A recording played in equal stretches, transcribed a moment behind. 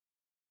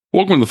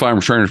Welcome to the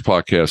Firearms Trainers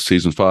Podcast,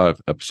 Season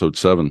 5, Episode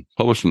 7,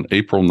 published on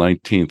April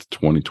 19th,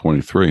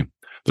 2023.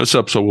 This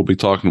episode, we'll be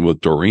talking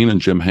with Doreen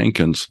and Jim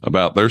Hankins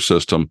about their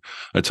system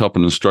that's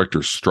helping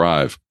instructors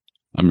strive.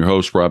 I'm your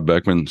host, Rob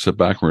Beckman. Sit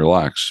back and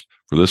relax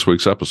for this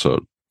week's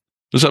episode.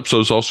 This episode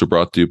is also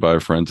brought to you by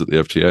our friends at the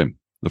FTA,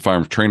 the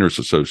Firearms Trainers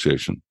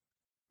Association.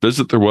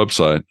 Visit their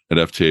website at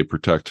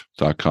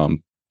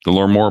ftaprotect.com to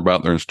learn more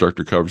about their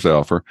instructor coverage they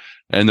offer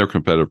and their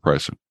competitive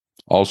pricing.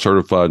 All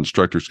certified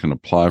instructors can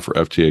apply for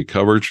FTA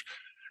coverage.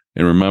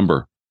 And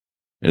remember,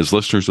 as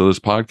listeners of this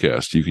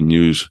podcast, you can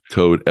use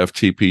code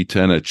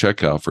FTP10 at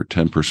checkout for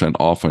 10%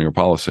 off on your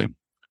policy.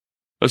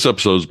 This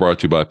episode is brought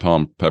to you by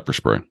Palm Pepper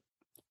Spray.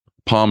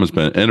 Palm has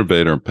been an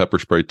innovator in pepper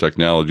spray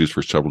technologies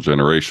for several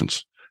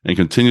generations and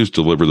continues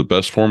to deliver the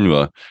best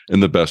formula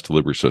in the best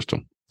delivery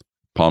system.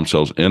 Palm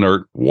sells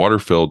inert,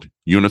 water-filled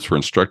units for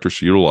instructors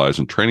to utilize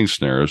in training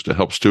scenarios to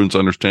help students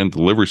understand the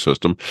delivery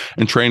system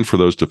and train for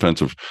those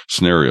defensive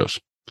scenarios.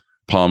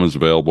 Palm is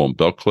available in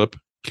belt clip,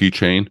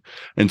 keychain,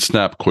 and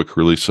snap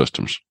quick-release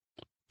systems.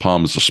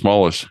 Palm is the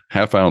smallest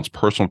half-ounce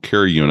personal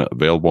carry unit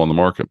available on the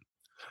market.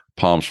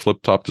 Palm's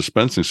flip-top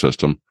dispensing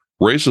system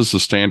raises the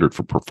standard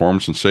for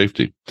performance and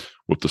safety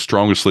with the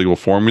strongest legal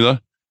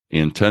formula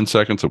in 10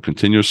 seconds of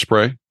continuous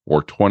spray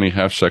or 20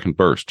 half-second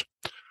burst.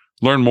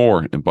 Learn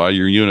more and buy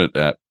your unit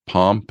at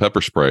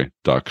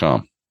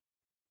palmpepperspray.com.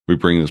 We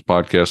bring this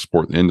podcast to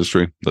support the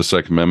industry, the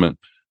Second Amendment,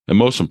 and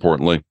most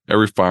importantly,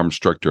 every firearm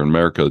instructor in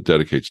America that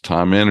dedicates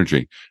time and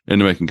energy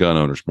into making gun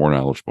owners more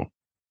knowledgeable.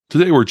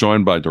 Today, we're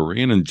joined by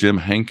Doreen and Jim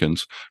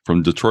Hankins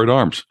from Detroit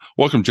Arms.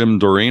 Welcome, Jim and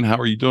Doreen. How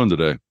are you doing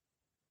today?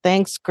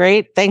 Thanks.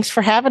 Great. Thanks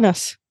for having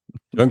us.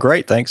 Doing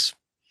great. Thanks.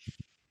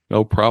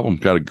 No problem.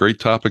 Got a great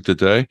topic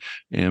today.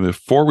 And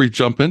before we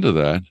jump into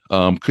that,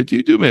 could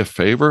you do me a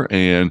favor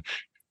and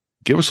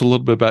give us a little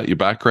bit about your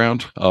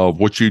background of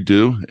what you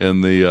do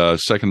in the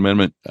Second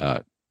Amendment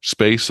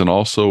space and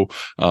also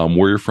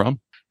where you're from?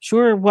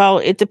 Sure. Well,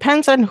 it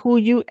depends on who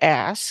you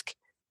ask.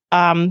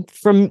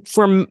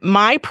 From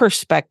my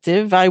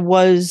perspective, I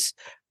was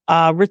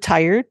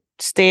retired,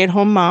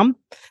 stay-at-home mom.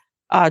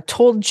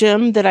 Told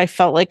Jim that I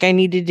felt like I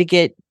needed to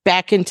get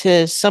back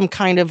into some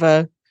kind of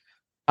a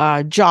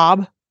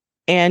job.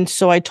 And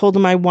so I told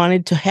him I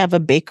wanted to have a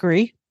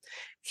bakery.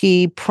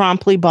 He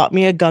promptly bought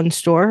me a gun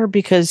store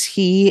because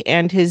he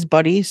and his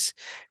buddies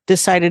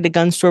decided a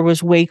gun store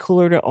was way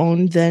cooler to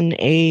own than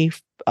a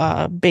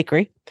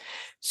bakery.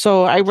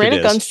 So I ran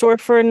a gun store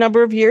for a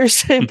number of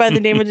years by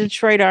the name of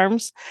Detroit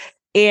Arms.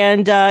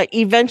 And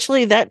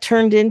eventually that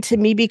turned into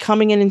me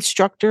becoming an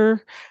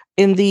instructor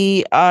in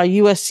the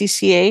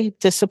USCCA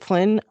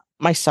discipline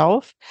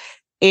myself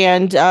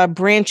and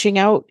branching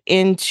out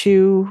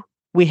into,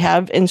 we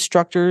have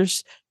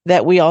instructors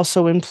that we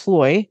also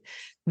employ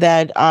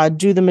that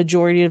do the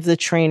majority of the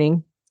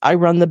training. I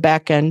run the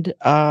back end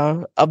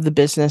of the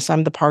business.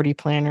 I'm the party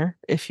planner,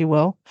 if you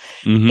will.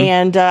 Mm-hmm.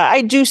 And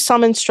I do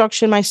some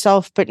instruction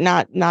myself, but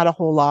not a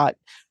whole lot.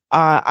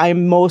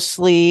 I'm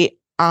mostly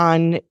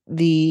on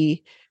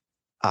the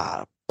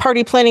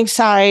party planning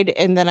side.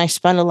 And then I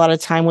spend a lot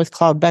of time with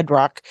Cloud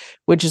Bedrock,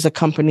 which is a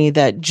company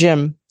that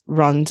Jim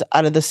runs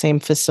out of the same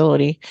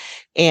facility.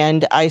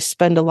 And I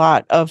spend a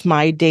lot of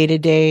my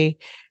day-to-day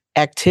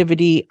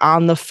activity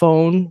on the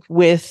phone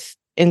with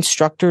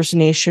instructors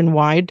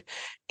nationwide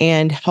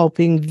and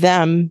helping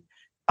them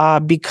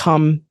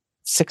become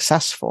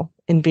successful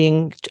in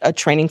being a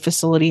training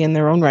facility in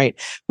their own right.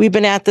 We've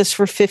been at this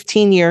for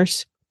 15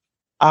 years.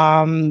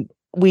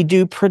 We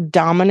do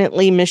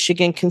predominantly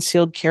Michigan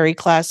concealed carry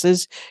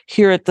classes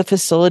here at the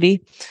facility.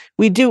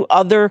 We do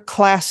other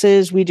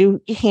classes. We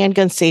do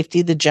handgun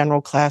safety, the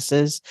general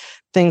classes,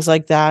 things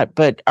like that.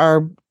 But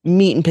our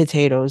meat and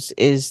potatoes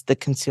is the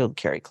concealed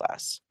carry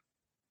class.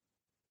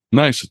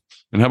 Nice.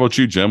 And how about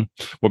you, Jim?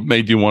 What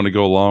made you want to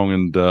go along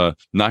and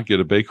not get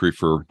a bakery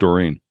for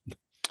Doreen?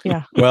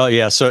 Yeah. Well,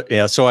 yeah. So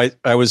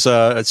I was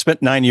I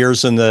spent 9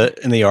 years in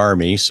the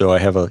Army, so I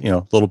have a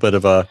little bit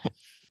of a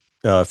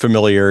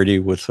familiarity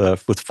with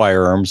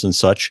firearms and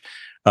such.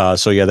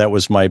 So yeah, that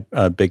was my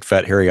big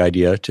fat hairy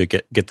idea to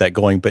get that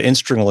going. But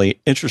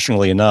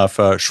interestingly enough,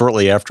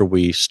 shortly after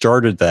we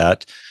started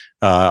that,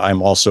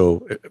 I'm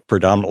also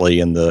predominantly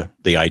in the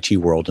IT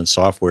world and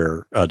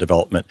software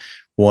development.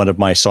 One of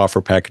my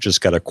software packages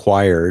got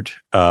acquired.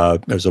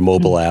 There's a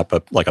mobile app,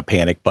 like a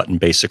panic button,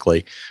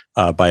 basically,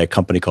 by a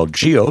company called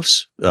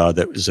Geos.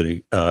 That is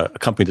a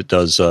company that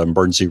does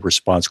emergency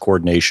response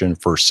coordination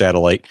for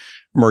satellite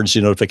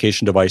emergency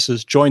notification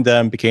devices. Joined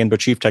them, became the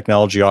chief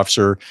technology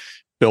officer,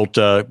 built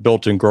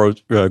and grew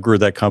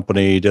that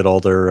company, did all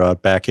their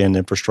back end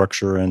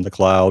infrastructure in the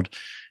cloud,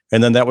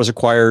 and then that was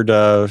acquired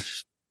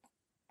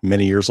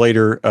many years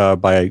later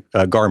by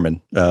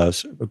Garmin a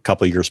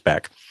couple of years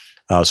back.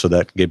 So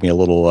that gave me a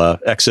little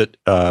exit,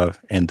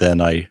 and then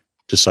I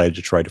decided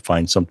to try to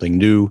find something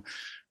new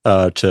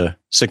to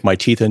sink my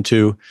teeth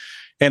into,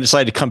 and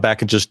decided to come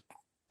back and just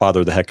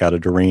bother the heck out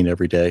of Doreen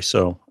every day.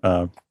 So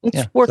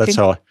it's working. That's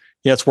how.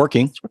 It's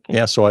working.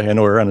 Yeah, so I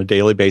know her on a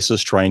daily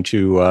basis, trying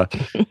to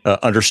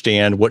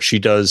understand what she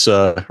does,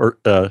 or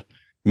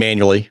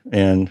manually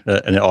and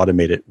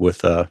automate it with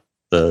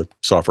the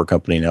software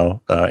company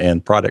now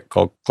and product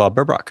called Cloud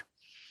Bedrock.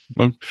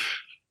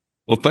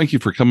 Well, thank you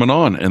for coming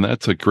on. And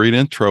that's a great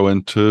intro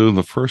into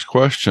the first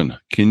question.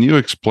 Can you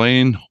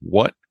explain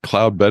what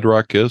Cloud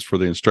Bedrock is for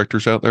the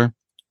instructors out there?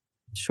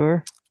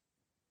 Sure.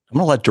 I'm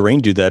going to let Doreen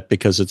do that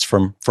because it's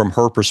from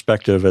her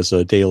perspective as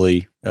a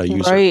daily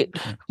user. Right.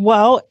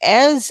 Well,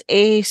 as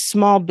a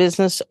small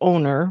business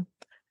owner,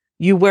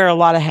 you wear a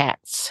lot of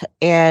hats,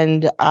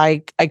 and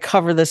I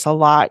cover this a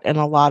lot in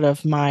a lot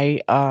of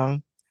my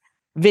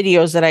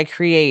videos that I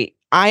create.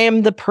 I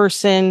am the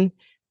person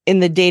in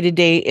the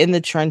day-to-day in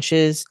the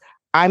trenches.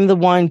 I'm the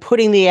one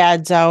putting the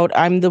ads out.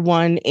 I'm the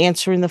one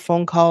answering the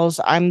phone calls.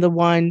 I'm the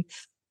one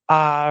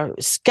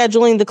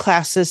scheduling the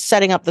classes,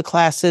 setting up the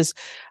classes.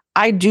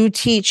 I do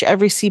teach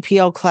every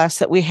CPL class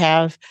that we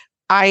have.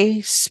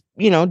 I,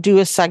 do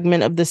a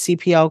segment of the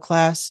CPL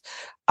class.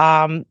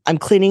 I'm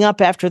cleaning up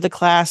after the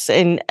class,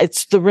 and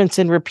it's the rinse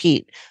and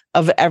repeat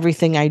of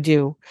everything I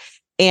do.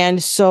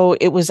 And so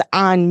it was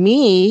on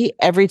me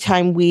every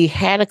time we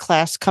had a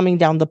class coming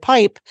down the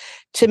pipe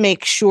to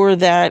make sure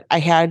that I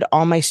had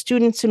all my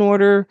students in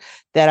order,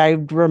 that I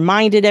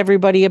reminded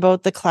everybody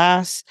about the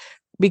class,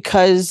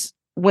 because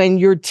when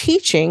you're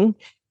teaching,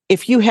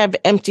 if you have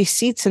empty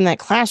seats in that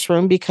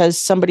classroom because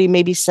somebody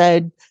maybe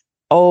said,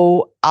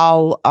 oh,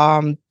 I'll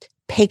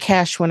pay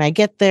cash when I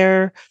get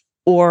there,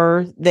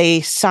 or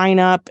they sign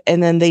up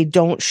and then they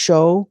don't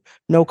show,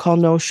 no call,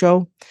 no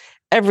show,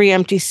 every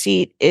empty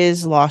seat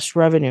is lost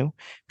revenue.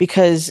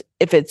 Because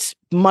if it's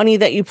money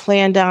that you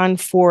planned on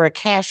for a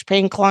cash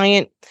paying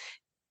client,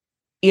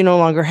 you no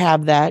longer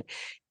have that.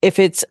 If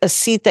it's a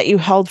seat that you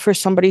held for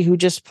somebody who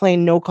just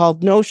plain no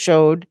called, no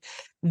showed,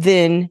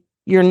 then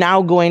you're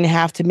now going to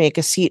have to make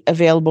a seat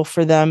available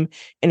for them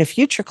in a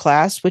future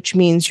class, which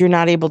means you're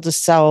not able to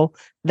sell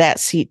that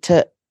seat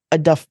to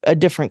a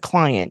different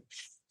client.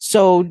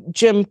 So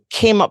Jim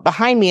came up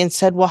behind me and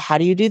said, well, how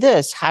do you do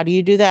this? How do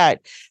you do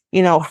that?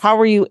 How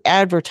are you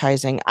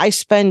advertising? I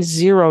spend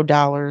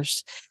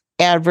 $0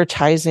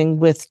 advertising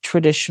with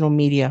traditional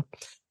media.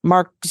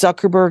 Mark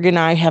Zuckerberg and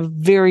I have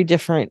very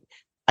different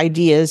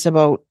ideas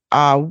about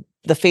the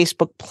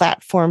Facebook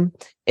platform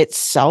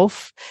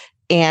itself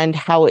and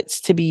how it's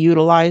to be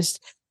utilized.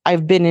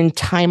 I've been in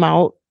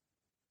timeout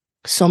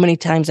so many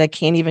times I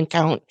can't even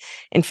count.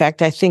 In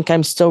fact, I think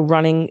I'm still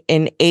running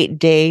an 8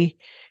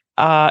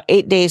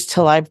 days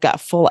till I've got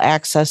full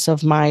access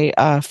of my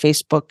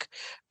Facebook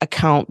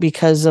account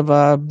because of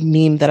a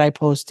meme that I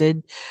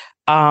posted.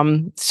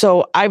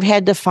 So I've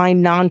had to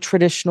find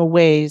non-traditional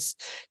ways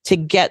to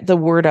get the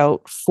word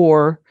out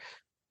for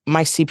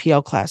my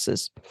CPL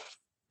classes.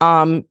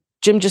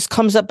 Jim just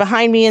comes up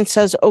behind me and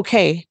says,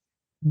 okay,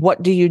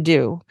 what do you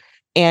do?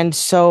 And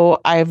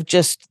so I've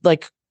just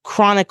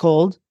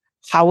chronicled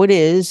how it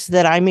is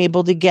that I'm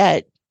able to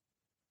get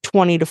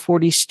 20 to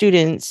 40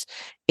 students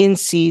in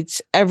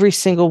seats every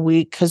single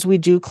week, because we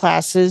do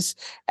classes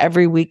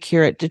every week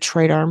here at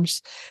Detroit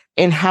Arms,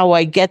 and how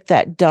I get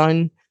that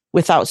done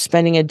without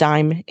spending a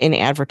dime in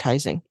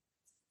advertising.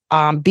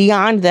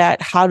 Beyond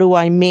that, how do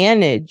I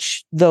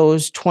manage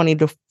those 20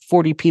 to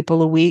 40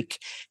 people a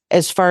week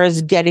as far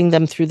as getting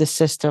them through the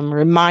system,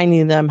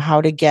 reminding them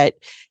how to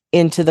get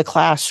into the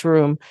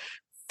classroom,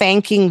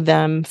 thanking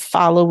them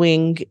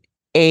following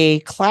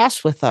a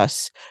class with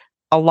us.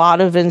 A lot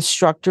of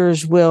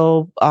instructors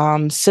will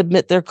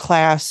submit their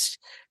class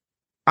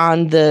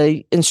on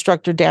the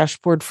instructor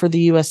dashboard for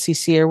the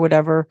USCCA or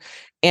whatever,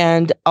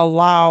 and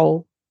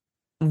allow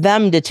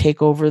them to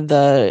take over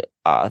the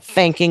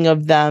thanking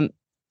of them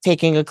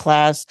taking a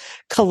class,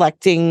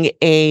 collecting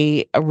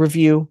a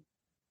review.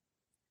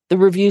 The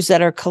reviews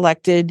that are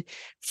collected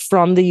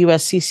from the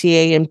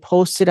USCCA and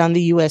posted on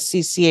the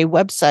USCCA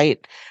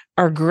website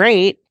are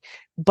great,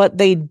 but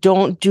they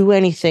don't do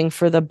anything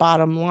for the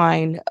bottom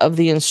line of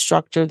the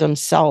instructor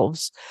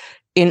themselves.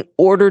 In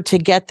order to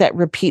get that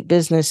repeat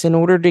business, in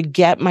order to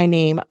get my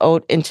name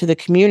out into the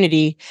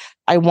community,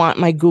 I want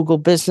my Google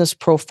business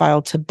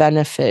profile to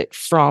benefit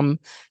from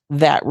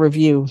that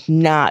review,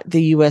 not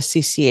the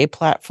USCCA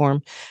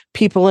platform.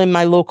 People in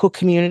my local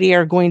community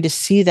are going to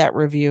see that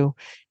review.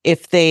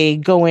 If they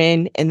go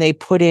in and they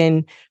put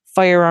in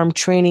firearm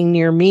training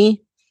near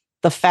me,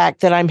 the fact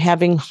that I'm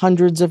having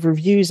hundreds of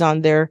reviews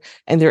on there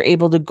and they're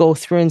able to go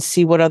through and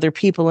see what other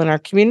people in our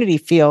community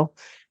feel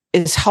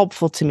is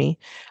helpful to me.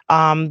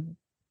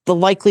 The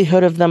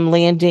likelihood of them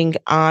landing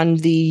on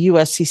the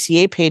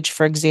USCCA page,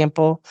 for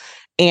example,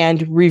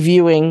 and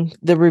reviewing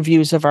the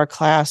reviews of our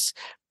class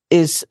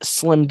is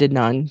slim to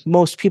none.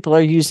 Most people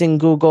are using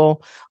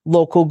Google,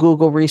 local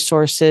Google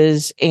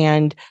resources,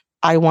 and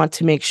I want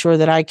to make sure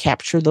that I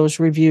capture those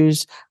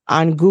reviews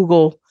on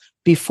Google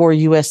before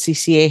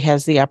USCCA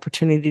has the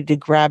opportunity to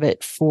grab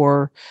it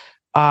for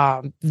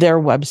their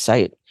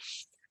website.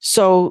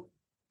 So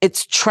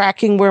it's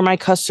tracking where my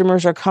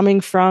customers are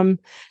coming from.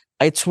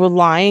 It's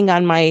relying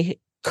on my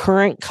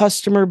current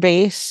customer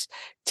base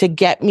to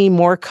get me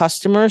more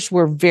customers.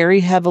 We're very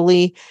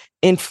heavily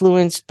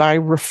influenced by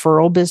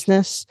referral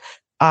business.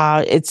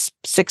 It's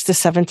 6 to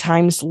 7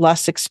 times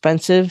less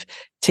expensive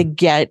to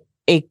get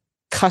a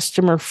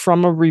customer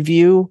from a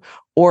review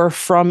or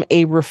from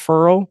a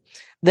referral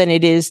than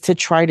it is to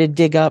try to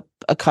dig up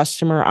a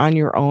customer on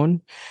your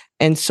own.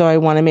 And so I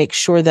want to make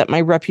sure that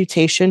my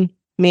reputation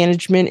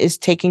management is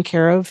taken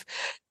care of.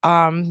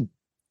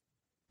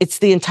 It's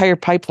the entire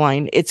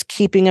pipeline. It's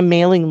keeping a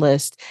mailing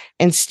list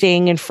and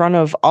staying in front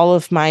of all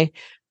of my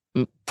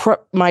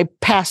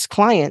past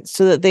clients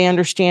so that they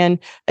understand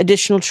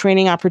additional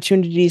training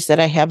opportunities that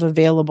I have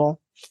available.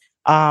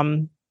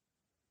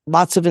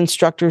 Lots of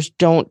instructors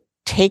don't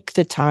take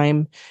the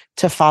time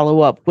to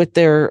follow up with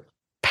their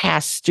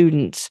past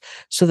students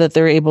so that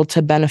they're able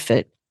to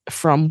benefit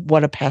from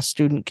what a past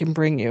student can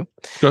bring you.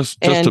 Just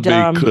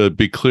to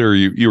be clear,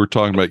 you were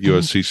talking about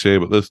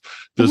USCCA, but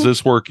does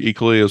this work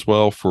equally as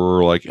well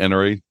for like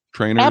NRA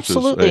trainers?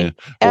 Absolutely.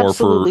 Or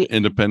for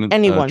independent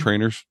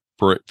trainers?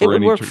 It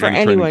would work for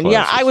anyone.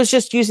 Yeah, I was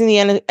just using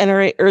the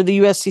NRA or the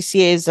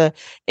USCCA as an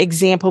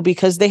example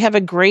because they have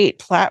a great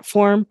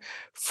platform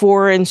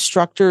for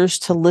instructors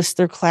to list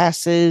their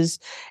classes.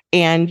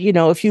 And,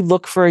 if you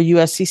look for a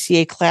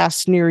USCCA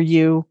class near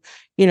you,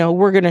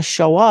 we're going to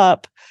show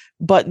up.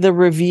 But the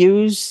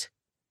reviews,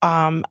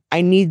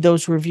 I need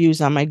those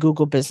reviews on my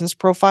Google business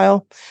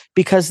profile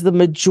because the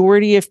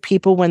majority of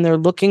people, when they're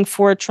looking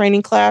for a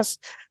training class,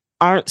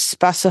 aren't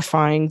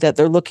specifying that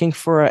they're looking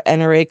for an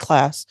NRA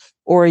class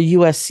or a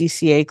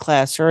USCCA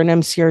class or an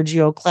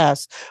MCRGO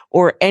class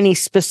or any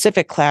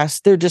specific class.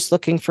 They're just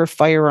looking for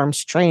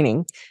firearms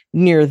training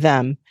near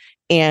them.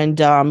 And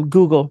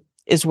Google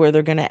is where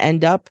they're going to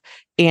end up.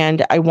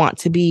 And I want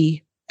to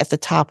be at the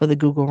top of the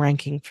Google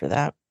ranking for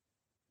that.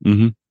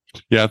 Mm-hmm.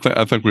 Yeah,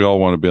 I think we all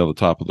want to be on the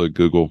top of the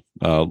Google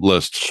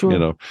list.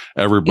 Sure.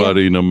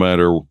 Everybody, no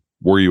matter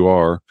where you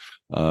are,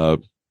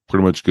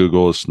 pretty much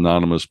Google is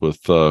synonymous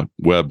with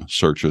web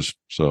searches.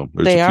 So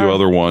there's a few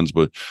other ones,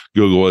 but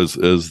Google is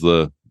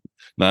the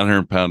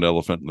 900-pound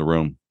elephant in the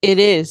room. It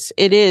is.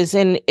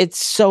 And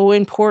it's so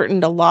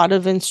important. A lot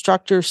of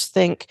instructors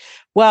think,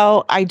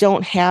 well, I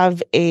don't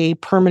have a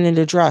permanent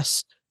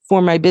address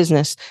for my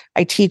business.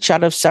 I teach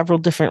out of several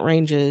different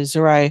ranges,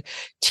 or I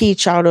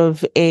teach out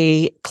of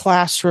a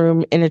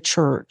classroom in a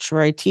church,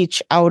 or I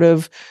teach out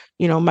of,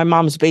 my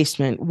mom's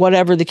basement,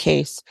 whatever the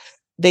case.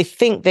 They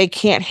think they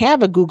can't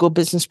have a Google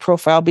business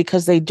profile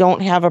because they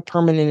don't have a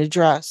permanent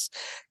address.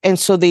 And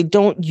so they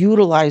don't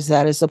utilize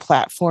that as a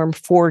platform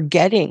for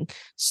getting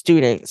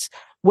students.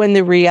 When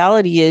the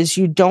reality is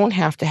you don't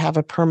have to have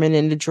a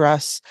permanent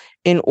address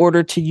in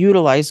order to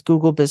utilize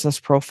Google business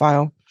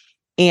profile.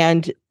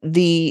 And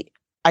the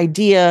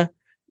idea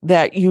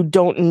that you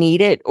don't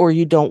need it or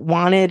you don't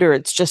want it, or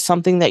it's just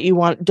something that you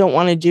don't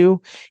want to do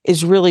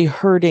is really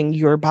hurting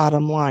your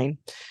bottom line.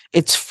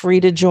 It's free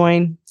to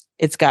join.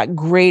 It's got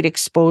great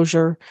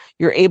exposure.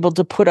 You're able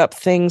to put up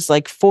things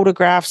like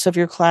photographs of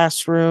your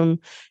classroom,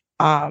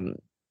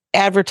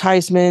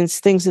 advertisements,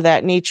 things of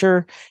that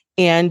nature.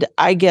 And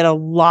I get a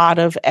lot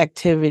of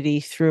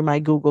activity through my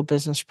Google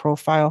business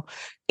profile.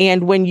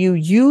 And when you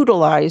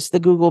utilize the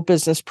Google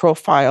business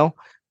profile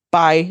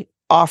by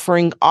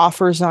offering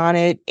offers on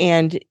it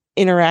and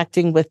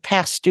interacting with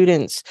past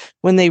students,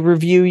 when they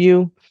review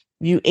you,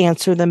 you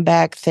answer them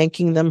back,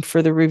 thanking them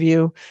for the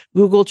review.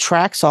 Google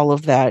tracks all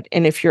of that.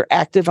 And if you're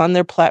active on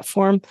their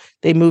platform,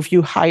 they move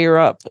you higher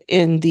up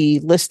in the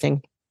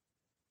listing.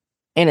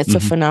 And it's a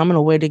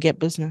phenomenal way to get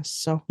business.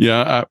 So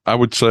yeah, I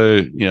would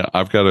say,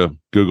 I've got a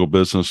Google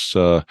business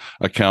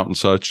account and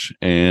such.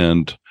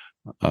 And,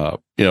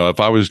 if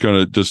I was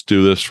going to just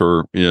do this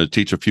for,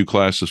 teach a few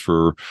classes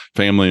for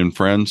family and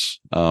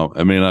friends,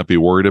 I may not be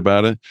worried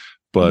about it.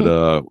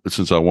 But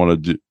since I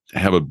want to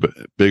have a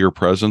bigger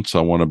presence,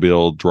 I want to be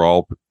able to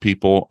draw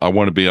people. I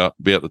want to be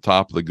at the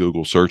top of the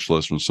Google search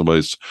list when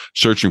somebody's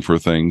searching for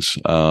things,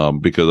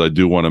 because I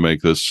do want to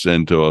make this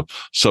into a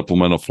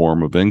supplemental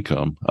form of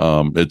income.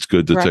 It's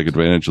good to take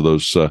advantage of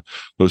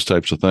those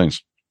types of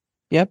things.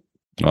 Yep.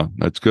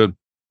 That's good.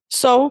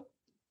 So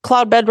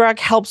Cloud Bedrock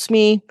helps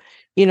me,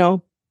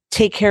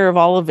 take care of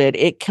all of it.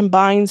 It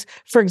combines,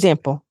 for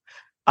example,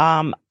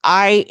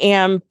 I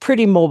am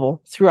pretty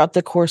mobile throughout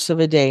the course of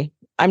a day.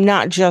 I'm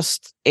not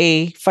just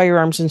a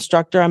firearms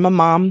instructor. I'm a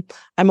mom.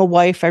 I'm a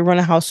wife. I run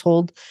a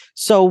household.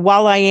 So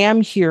while I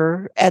am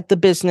here at the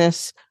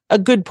business a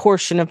good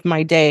portion of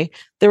my day,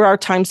 there are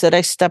times that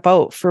I step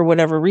out for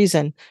whatever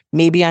reason.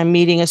 Maybe I'm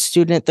meeting a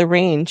student at the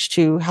range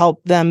to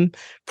help them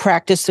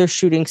practice their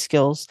shooting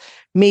skills.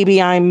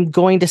 Maybe I'm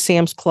going to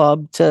Sam's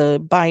Club to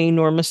buy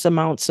enormous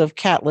amounts of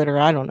cat litter.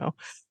 I don't know.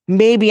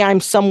 Maybe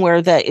I'm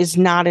somewhere that is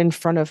not in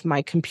front of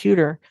my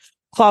computer.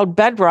 Cloud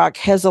Bedrock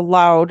has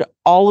allowed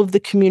all of the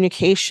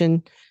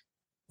communication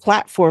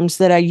platforms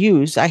that I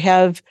use. I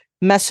have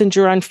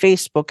Messenger on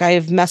Facebook. I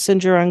have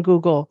Messenger on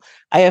Google.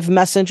 I have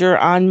Messenger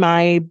on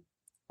my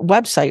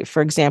website,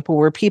 for example,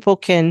 where people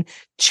can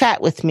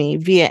chat with me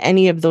via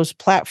any of those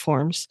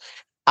platforms.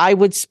 I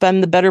would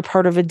spend the better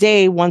part of a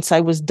day once I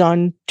was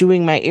done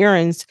doing my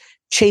errands,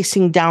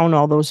 chasing down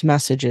all those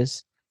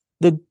messages.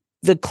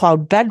 The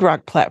Cloud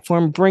Bedrock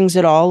platform brings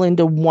it all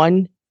into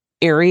one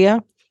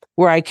area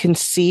where I can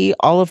see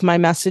all of my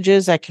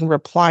messages. I can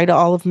reply to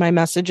all of my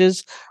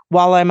messages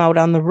while I'm out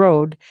on the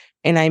road,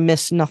 and I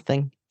miss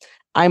nothing.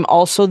 I'm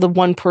also the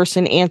one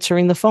person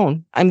answering the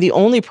phone. I'm the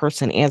only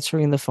person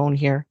answering the phone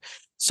here.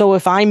 So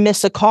if I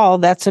miss a call,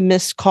 that's a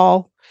missed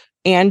call,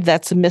 and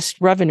that's a missed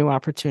revenue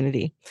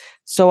opportunity.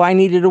 So I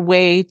needed a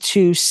way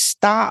to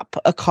stop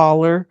a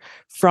caller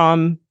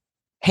from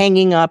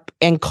hanging up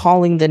and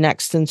calling the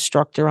next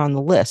instructor on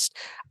the list.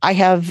 I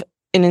have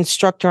an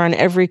instructor on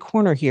every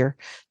corner here.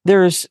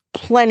 There's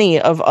plenty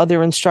of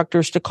other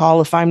instructors to call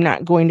if I'm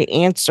not going to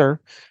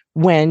answer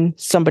when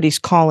somebody's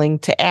calling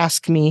to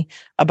ask me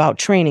about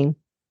training.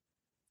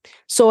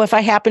 So if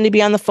I happen to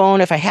be on the phone,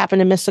 if I happen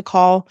to miss a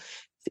call,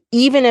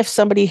 even if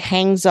somebody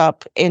hangs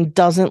up and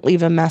doesn't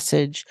leave a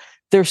message,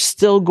 they're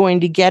still going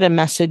to get a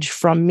message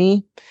from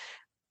me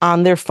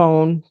on their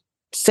phone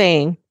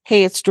saying,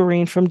 "Hey, it's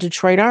Doreen from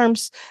Detroit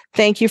Arms.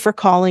 Thank you for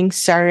calling.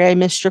 Sorry I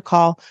missed your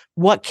call.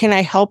 What can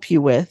I help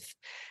you with?"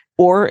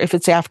 Or if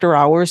it's after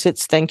hours,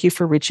 it's "Thank you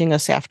for reaching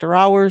us after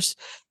hours.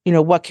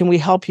 What can we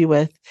help you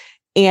with?"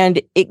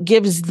 And it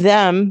gives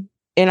them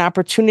an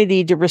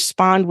opportunity to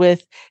respond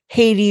with,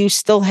 "Hey, do you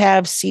still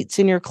have seats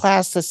in your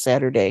class this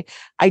Saturday?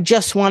 I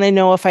just want to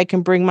know if I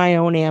can bring my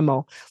own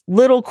ammo."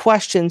 Little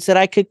questions that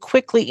I could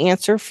quickly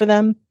answer for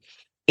them.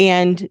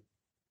 And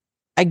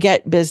I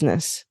get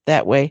business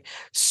that way.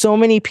 So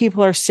many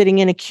people are sitting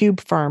in a cube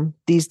farm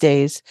these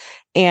days,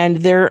 and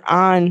they're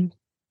on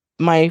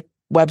my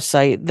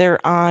website,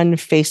 they're on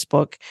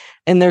Facebook,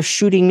 and they're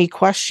shooting me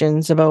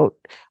questions about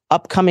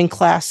upcoming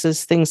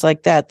classes, things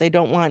like that. They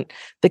don't want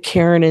the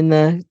Karen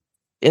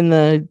in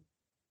the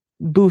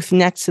booth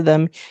next to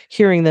them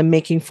hearing them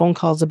making phone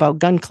calls about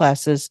gun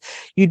classes.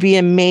 You'd be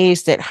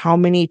amazed at how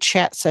many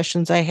chat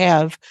sessions I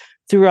have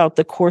throughout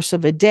the course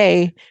of a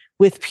day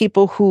with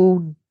people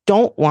who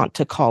don't want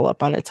to call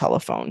up on a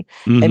telephone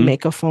and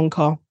make a phone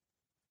call.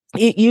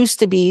 It used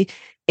to be,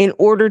 in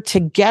order to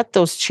get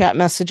those chat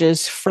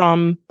messages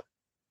from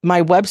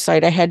my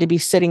website, I had to be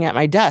sitting at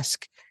my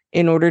desk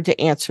in order to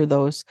answer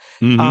those.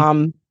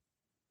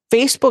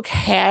 Facebook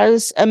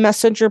has a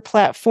messenger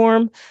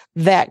platform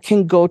that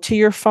can go to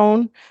your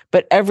phone,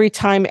 but every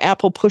time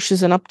Apple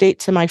pushes an update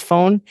to my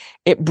phone,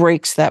 it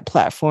breaks that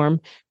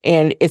platform,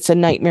 and it's a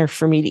nightmare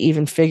for me to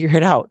even figure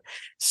it out.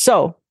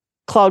 So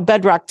Cloud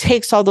Bedrock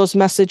takes all those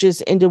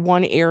messages into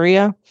one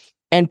area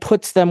and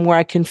puts them where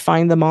I can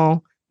find them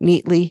all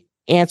neatly,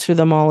 answer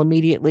them all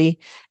immediately.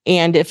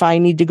 And if I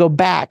need to go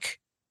back,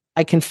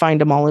 I can find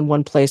them all in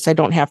one place. I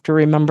don't have to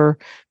remember,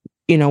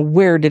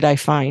 where did I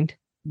find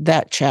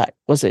that chat?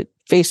 Was it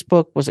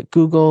Facebook? Was it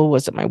Google?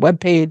 Was it my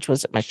webpage?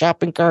 Was it my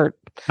shopping cart?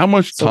 How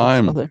much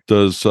time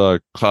does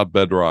Cloud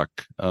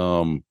Bedrock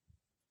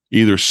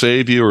either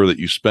save you or that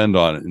you spend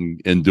on it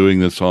in doing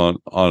this on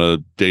a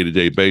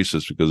day-to-day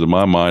basis? Because in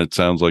my mind, it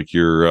sounds like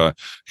you're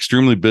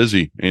extremely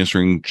busy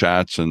answering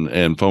chats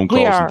and phone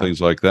calls and things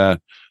like that.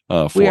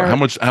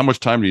 How much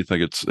time do you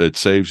think it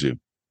saves you?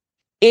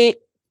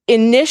 It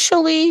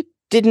initially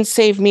didn't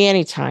save me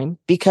any time,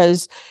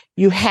 because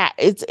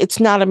it's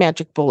not a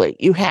magic bullet.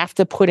 You have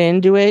to put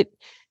into it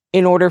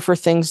in order for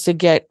things to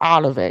get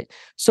out of it.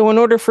 So in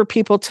order for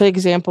people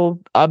to,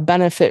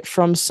 benefit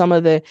from some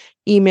of the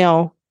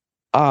email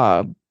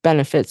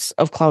benefits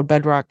of Cloud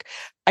Bedrock,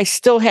 I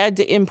still had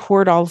to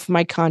import all of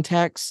my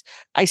contacts.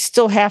 I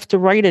still have to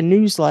write a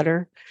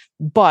newsletter,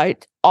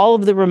 but all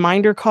of the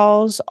reminder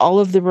calls, all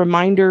of the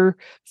reminder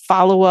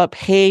follow-up,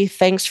 "Hey,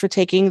 thanks for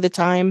taking the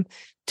time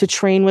to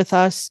train with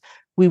us.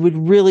 We would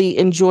really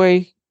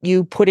enjoy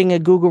you putting a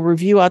Google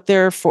review out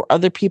there for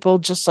other people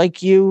just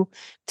like you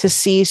to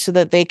see so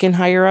that they can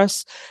hire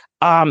us."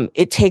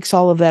 It takes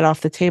all of that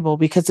off the table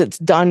because it's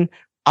done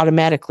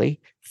automatically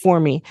for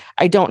me.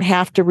 I don't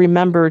have to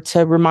remember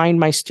to remind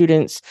my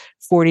students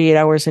 48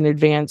 hours in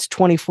advance,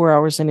 24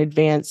 hours in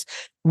advance.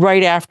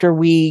 Right after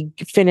we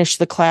finish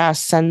the class,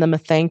 send them a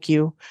thank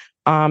you.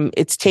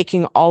 It's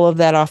taking all of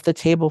that off the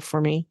table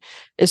for me.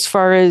 As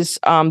far as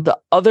the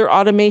other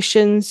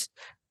automations,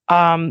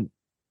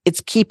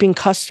 it's keeping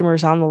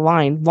customers on the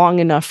line long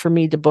enough for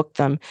me to book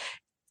them.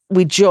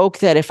 We joke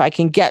that if I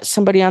can get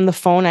somebody on the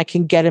phone, I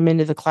can get them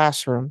into the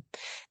classroom.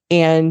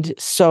 And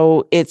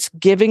so it's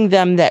giving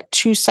them that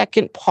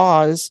 2-second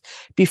pause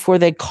before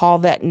they call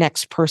that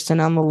next person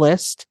on the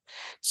list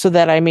so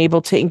that I'm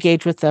able to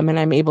engage with them and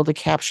I'm able to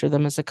capture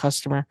them as a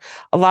customer.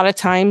 A lot of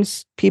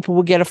times people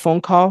will get a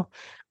phone call.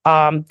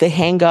 They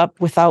hang up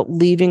without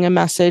leaving a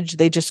message.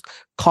 They just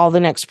call the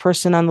next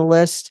person on the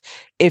list.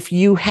 If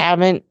you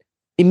haven't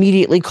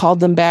immediately called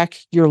them back,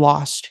 you're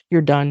lost.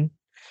 You're done.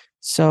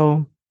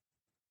 So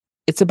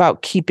it's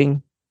about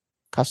keeping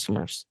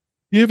customers.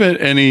 Do you have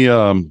any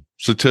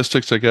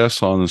statistics, I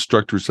guess, on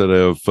instructors that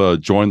have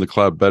joined the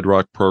Cloud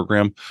Bedrock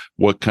program?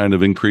 What kind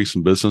of increase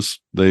in business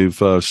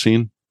they've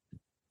seen?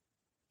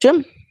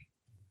 Jim?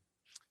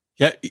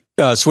 Yeah.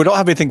 So we don't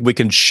have anything we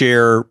can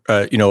share,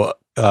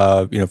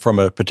 from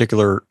a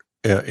particular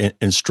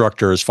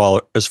instructor as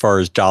far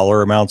as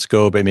dollar amounts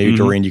go. But maybe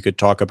Doreen, you could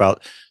talk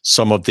about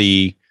some of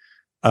the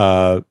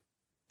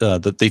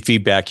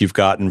feedback you've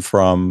gotten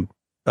from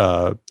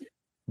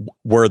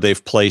where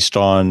they've placed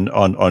on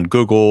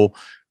Google,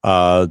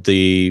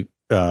 the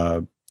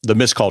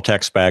missed call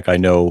text back. I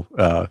know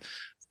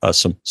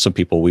some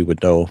people we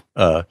would know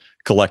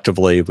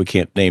collectively. We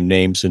can't name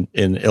names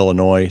in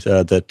Illinois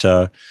that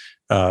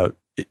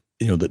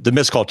the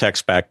missed call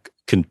text back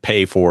can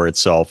pay for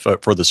itself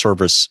for the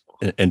service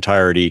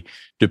entirety,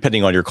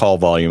 depending on your call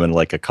volume in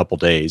like a couple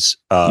days.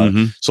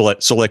 So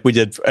like we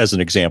did as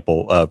an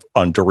example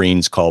on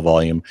Doreen's call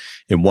volume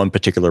in one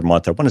particular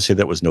month, I want to say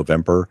that was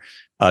November.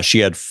 She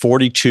had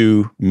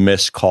 42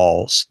 missed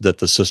calls that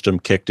the system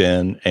kicked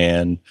in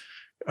and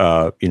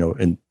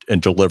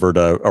delivered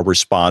a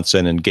response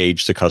and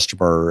engaged the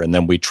customer. And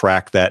then we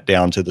tracked that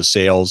down to the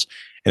sales,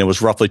 and it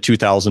was roughly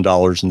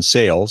 $2,000 in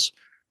sales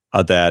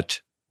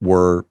that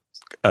were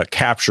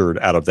captured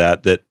out of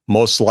that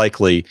most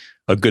likely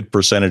a good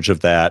percentage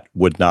of that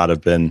would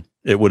have been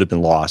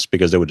lost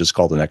because they would just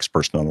call the next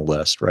person on the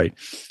list, right?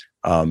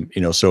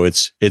 So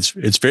it's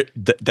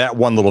that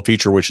one little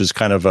feature, which is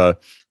kind of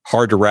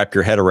hard to wrap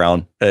your head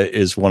around,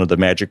 is one of the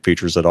magic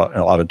features that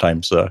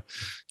oftentimes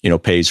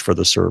pays for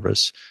the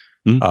service.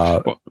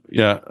 I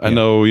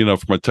know,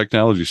 from a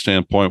technology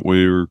standpoint,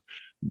 we're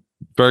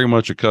very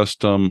much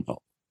accustomed.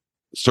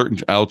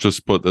 I'll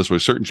just put it this way,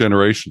 certain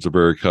generations are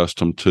very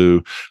accustomed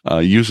to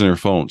using their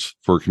phones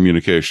for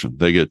communication.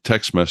 They get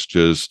text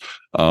messages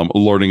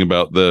alerting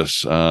about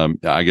this.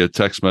 I get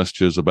text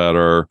messages about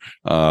our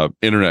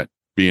internet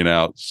being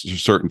out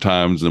certain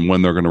times and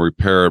when they're going to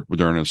repair it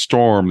during a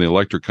storm. The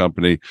electric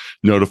company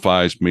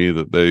notifies me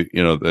that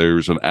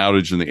there's an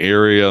outage in the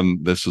area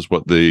and this is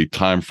what the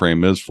time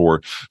frame is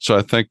for. So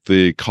I think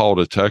the call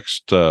to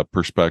text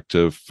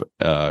perspective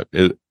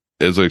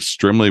is an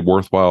extremely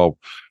worthwhile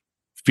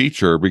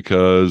feature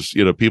because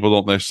people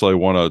don't necessarily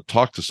want to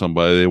talk to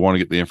somebody. They want to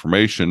get the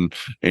information,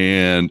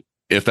 and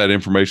if that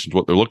information is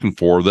what they're looking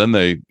for, then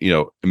they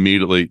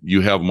immediately you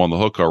have them on the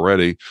hook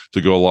already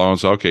to go along and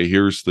say, okay,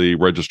 here's the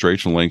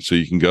registration link so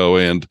you can go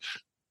and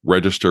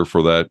register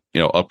for that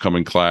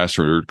upcoming class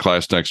or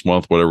class next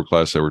month, whatever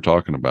class they were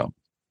talking about.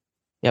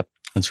 Yep,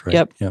 that's right.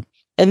 Yep.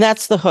 And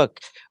that's the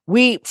hook.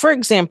 For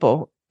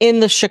example,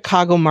 in the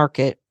Chicago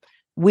market,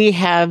 we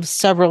have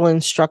several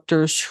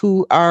instructors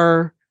who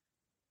are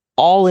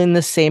all in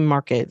the same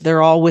market.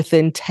 They're all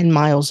within 10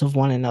 miles of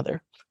one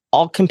another,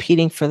 all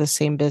competing for the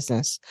same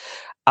business.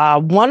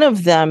 One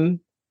of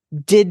them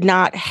did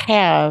not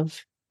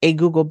have a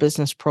Google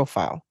business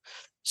profile.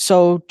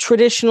 So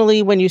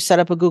traditionally, when you set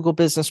up a Google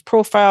business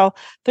profile,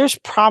 there's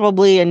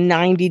probably a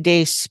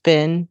 90-day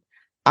spin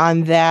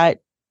on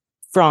that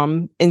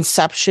from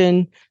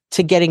inception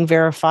to getting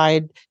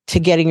verified, to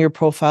getting your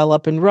profile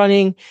up and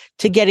running,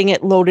 to getting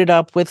it loaded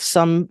up with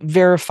some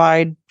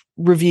verified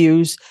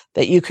reviews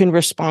that you can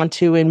respond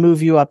to and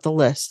move you up the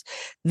list.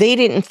 They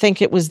didn't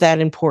think it was that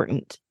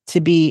important to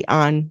be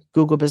on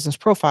Google Business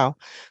Profile.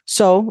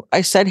 So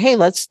I said, hey,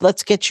 let's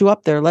get you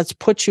up there. Let's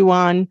put you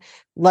on.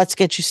 Let's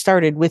get you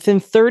started. Within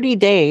 30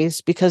 days,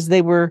 because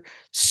they were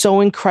so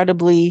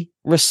incredibly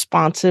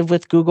responsive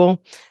with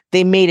Google,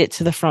 they made it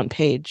to the front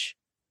page.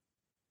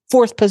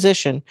 4th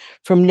position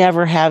from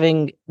never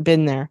having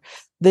been there.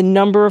 The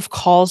number of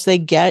calls they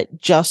get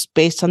just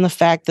based on the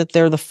fact that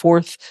they're the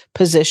 4th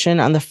position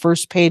on the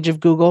first page of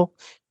Google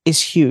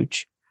is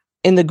huge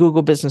in the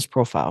Google business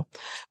profile.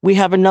 We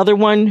have another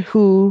one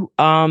who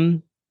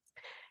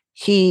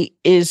he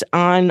is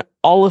on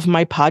all of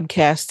my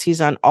podcasts.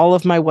 He's on all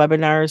of my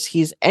webinars.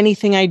 He's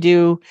anything I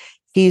do,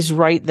 he's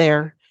right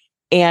there.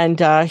 And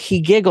he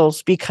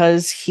giggles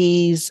because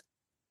he's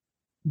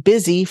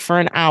busy for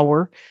an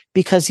hour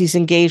because he's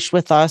engaged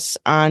with us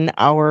on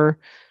our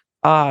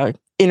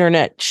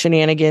internet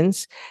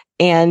shenanigans,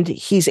 and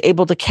he's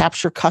able to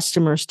capture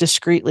customers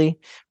discreetly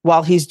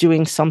while he's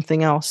doing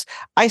something else.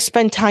 I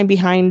spend time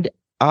behind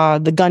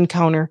the gun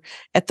counter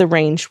at the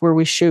range where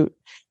we shoot,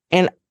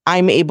 and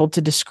I'm able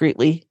to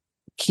discreetly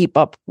keep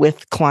up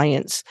with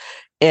clients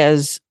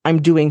as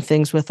I'm doing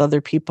things with other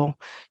people.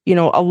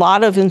 A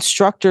lot of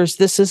instructors,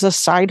 this is a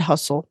side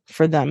hustle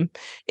for them.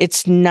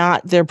 It's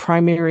not their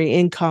primary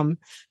income.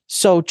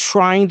 So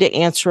trying to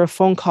answer a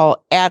phone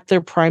call at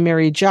their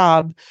primary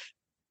job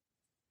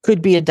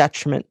could be a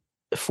detriment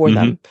for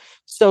them.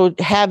 So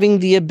having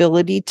the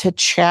ability to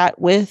chat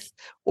with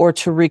or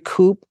to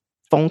recoup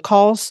phone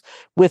calls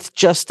with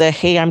just a,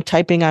 hey, I'm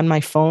typing on my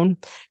phone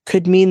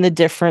could mean the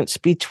difference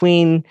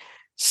between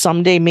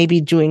someday maybe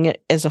doing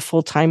it as a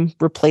full-time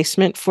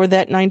replacement for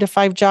that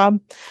 9-to-5 job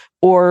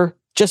or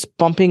just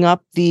bumping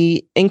up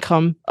the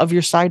income of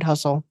your side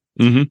hustle.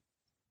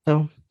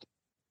 So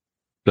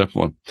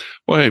definitely.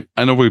 Well, hey,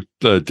 I know we've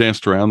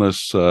danced around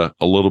this a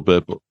little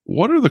bit, but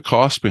what are the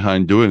costs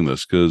behind doing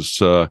this? Because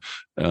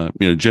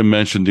Jim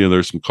mentioned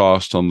there's some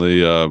cost on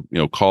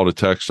the call to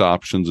text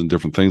options and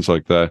different things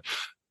like that,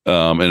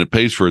 and it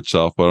pays for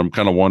itself. But I'm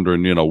kind of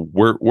wondering,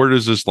 where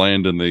does this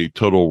land in the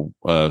total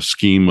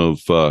scheme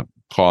of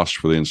cost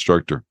for the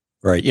instructor?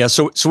 Right. Yeah.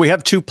 So we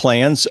have 2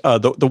 plans.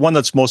 The one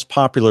that's most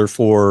popular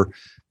for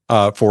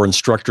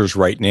instructors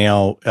right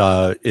now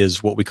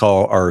is what we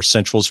call our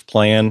Essentials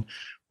plan,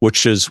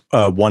 which is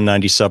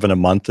 $197 a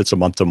month. It's a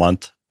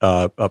month-to-month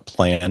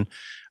plan.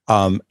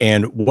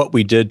 And what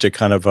we did to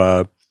kind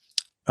of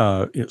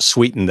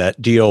sweeten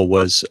that deal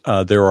was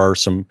there are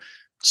some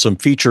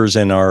features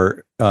in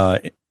our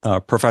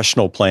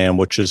professional plan,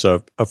 which is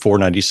a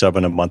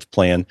 $497 a month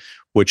plan,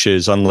 which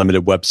is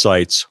unlimited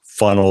websites,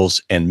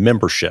 funnels, and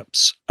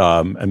memberships,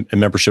 and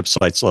membership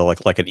sites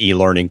like an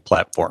e-learning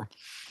platform.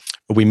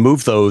 We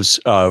moved those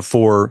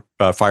for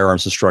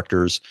firearms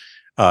instructors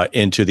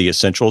into the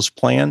Essentials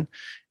plan.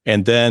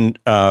 And then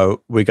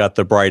we got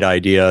the bright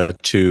idea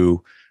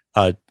to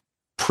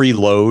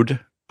preload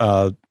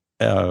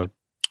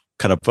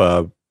kind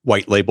of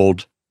white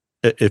labeled,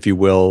 if you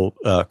will,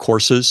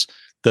 courses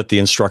that the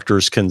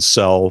instructors can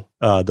sell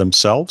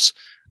themselves,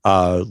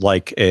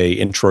 like a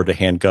intro to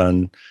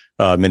handgun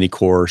mini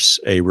course,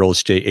 a real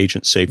estate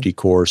agent safety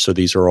course. So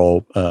these are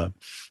all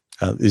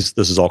this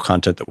is all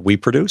content that we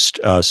produced.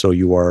 So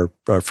you are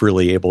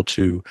freely able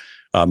to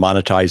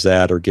monetize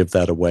that or give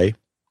that away.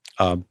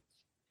 And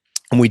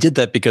we did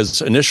that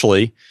because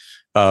initially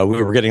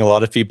we were getting a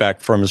lot of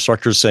feedback from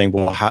instructors saying,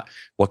 well,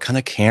 what kind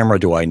of camera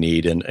do I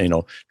need? And,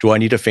 do I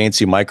need a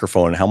fancy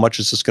microphone? And how much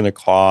is this going to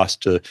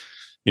cost to,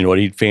 I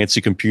need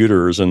fancy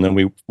computers. And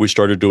then we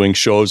started doing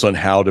shows on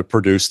how to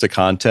produce the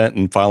content.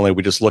 And finally,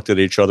 we just looked at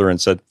each other and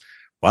said,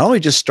 why don't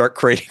we just start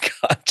creating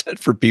content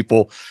for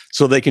people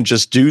so they can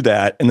just do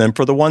that? And then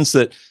for the ones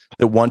that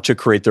want to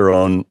create their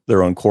own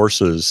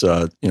courses,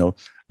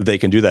 they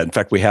can do that. In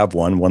fact, we have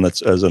one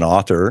that's as an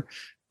author.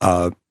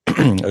 A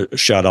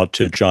shout out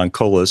to John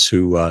Colas,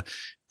 who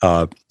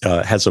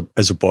has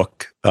a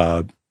book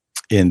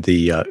in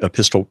the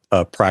pistol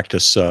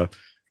practice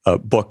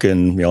book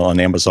and on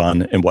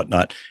Amazon and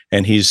whatnot,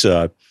 and he's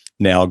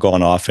now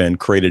gone off and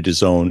created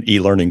his own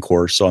e-learning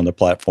course on the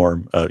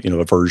platform. A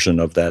version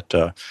of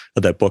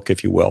that book,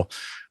 if you will.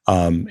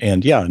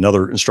 And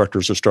other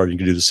instructors are starting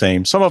to do the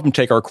same. Some of them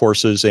take our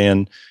courses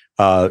and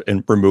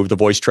remove the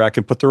voice track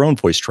and put their own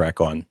voice track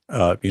on.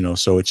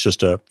 So it's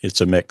just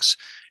it's a mix.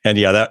 And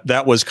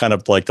that was kind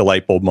of like the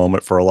light bulb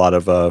moment for a lot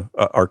of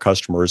our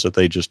customers that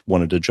they just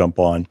wanted to jump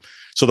on.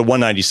 So the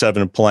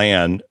 197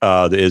 plan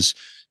is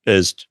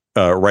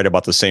right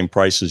about the same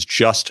price as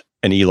just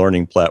an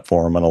e-learning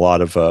platform and a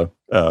lot of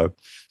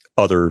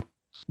other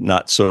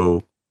not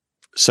so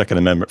Second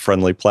Amendment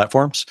friendly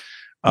platforms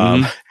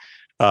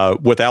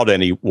without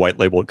any white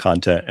labeled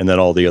content, and then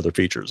all the other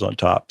features on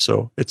top.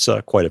 So it's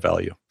quite a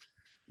value.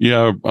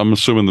 Yeah, I'm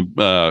assuming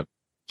the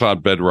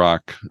Cloud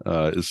Bedrock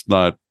is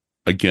not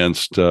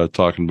against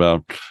talking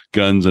about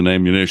guns and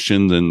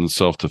ammunition and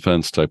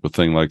self-defense type of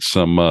thing, like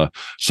some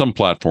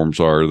platforms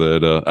are.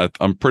 That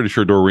I'm pretty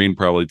sure Doreen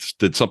probably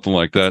did something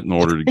like that in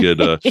order to get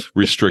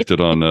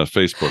restricted on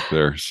Facebook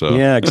there. So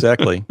yeah,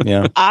 exactly.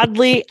 Yeah.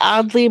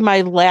 Oddly,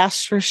 my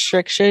last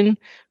restriction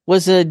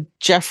was a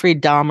Jeffrey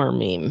Dahmer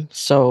meme.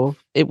 So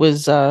it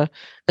was a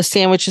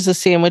sandwich is a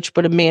sandwich,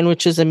 but a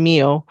manwich is a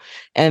meal,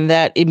 and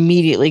that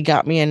immediately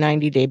got me a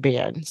 90-day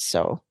ban.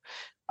 So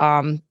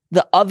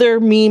the other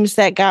memes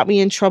that got me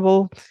in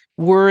trouble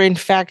were, in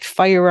fact,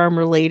 firearm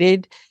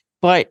related,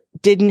 but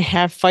didn't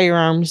have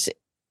firearms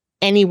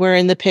anywhere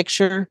in the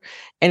picture.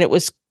 And it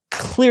was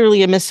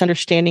clearly a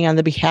misunderstanding on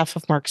the behalf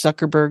of Mark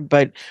Zuckerberg,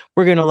 but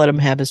we're going to let him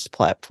have his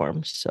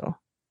platform. So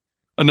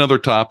another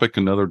topic,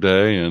 another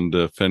day. And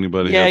if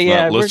anybody has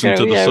not listened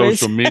to the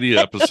social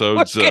media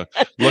episodes, look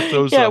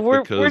those up.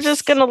 We're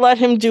just going to let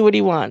him do what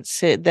he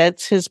wants.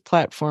 That's his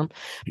platform.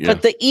 Yeah.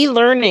 But the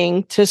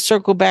e-learning, to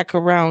circle back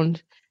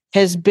around,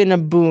 has been a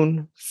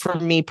boon for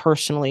me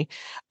personally,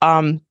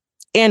 and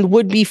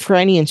would be for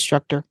any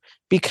instructor,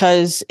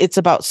 because it's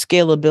about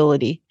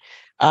scalability,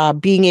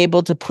 being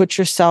able to put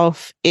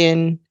yourself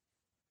in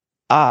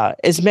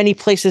as many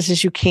places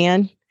as you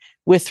can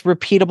with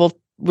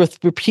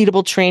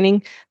repeatable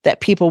training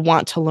that people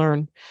want to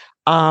learn.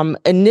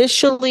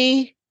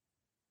 Initially,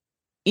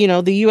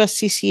 the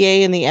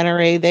USCCA and the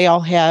NRA, they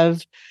all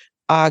have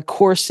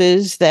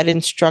courses that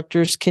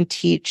instructors can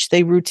teach.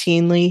 They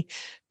routinely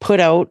put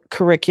out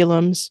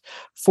curriculums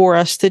for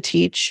us to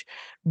teach.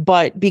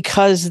 But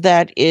because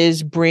that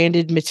is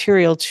branded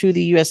material to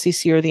the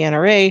USCC or the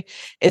NRA,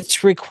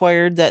 it's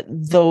required that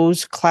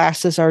those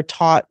classes are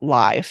taught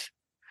live.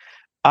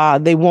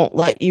 They won't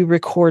let you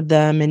record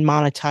them and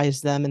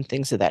monetize them and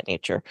things of that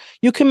nature.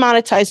 You can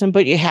monetize them,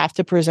 but you have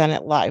to present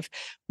it live,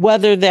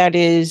 whether that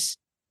is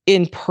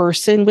in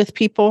person with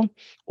people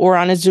or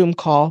on a Zoom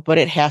call, but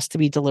it has to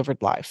be delivered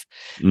live.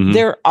 Mm-hmm.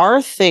 There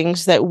are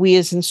things that we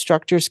as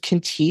instructors can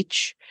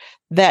teach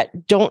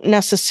that don't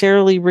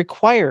necessarily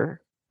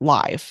require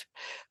live.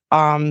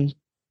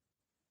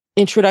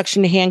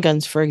 Introduction to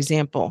handguns, for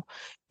example.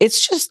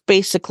 It's just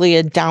basically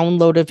a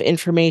download of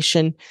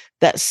information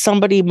that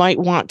somebody might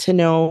want to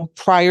know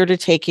prior to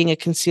taking a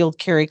concealed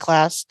carry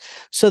class,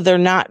 so they're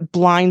not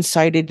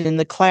blindsided in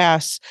the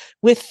class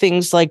with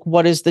things like,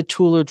 what is the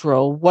tool or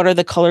drill? What are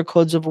the color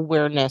codes of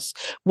awareness?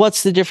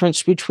 What's the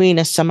difference between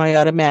a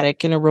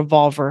semi-automatic and a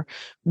revolver?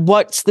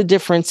 What's the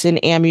difference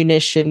in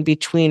ammunition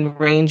between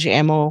range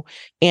ammo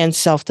and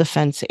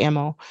self-defense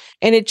ammo?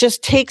 And it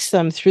just takes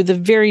them through the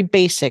very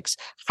basics.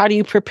 How do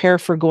you prepare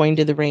for going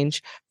to the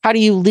range? How do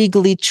you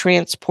legally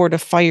transport a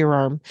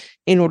firearm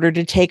in order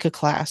to take a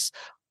class?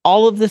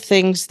 All of the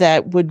things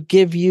that would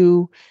give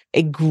you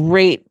a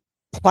great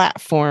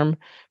platform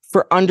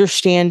for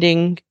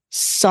understanding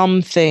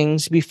some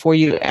things before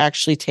you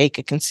actually take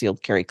a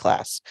concealed carry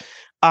class.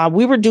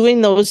 We were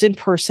doing those in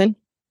person.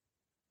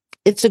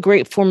 It's a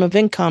great form of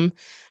income,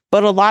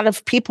 but a lot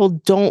of people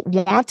don't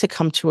want to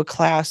come to a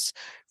class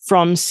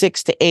from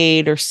 6 to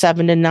 8 or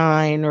 7 to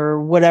 9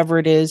 or whatever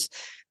it is.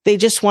 They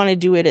just want to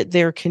do it at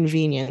their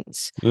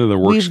convenience. Yeah, their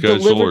work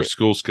schedule or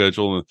school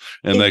schedule,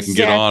 and they can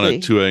get on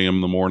at 2 a.m.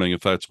 in the morning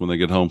if that's when they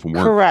get home from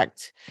work.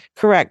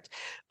 Correct.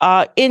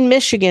 In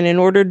Michigan, in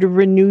order to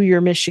renew your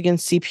Michigan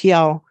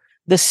CPL,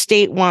 the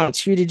state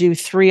wants you to do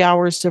 3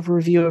 hours of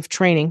review of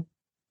training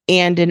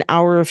and an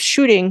hour of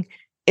shooting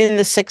in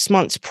the 6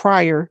 months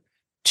prior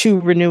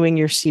to renewing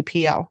your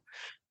CPL.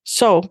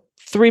 So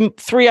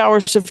 3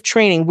 hours of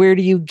training, where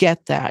do you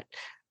get that?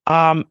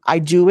 I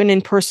do an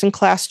in-person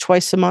class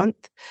twice a month.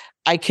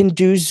 I can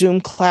do Zoom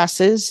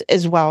classes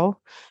as well.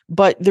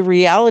 But the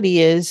reality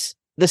is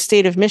the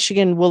state of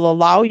Michigan will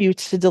allow you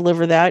to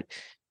deliver that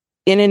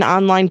in an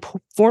online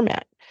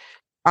format.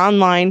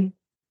 Online,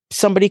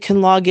 somebody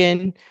can log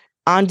in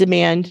on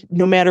demand,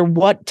 no matter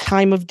what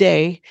time of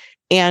day,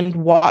 and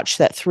watch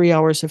that 3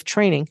 hours of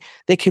training.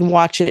 They can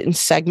watch it in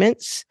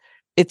segments.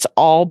 It's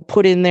all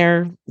put in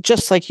there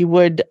just like you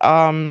would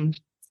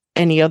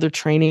any other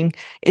training.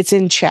 It's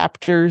in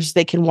chapters.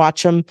 They can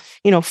watch them,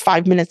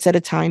 5 minutes at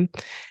a time.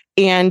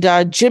 And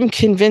Jim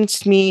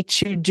convinced me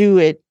to do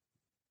it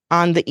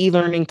on the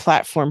e-learning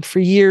platform. For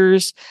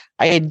years,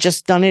 I had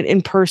just done it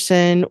in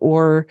person,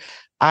 or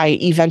I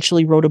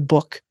eventually wrote a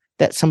book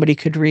that somebody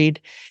could read.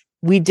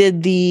 We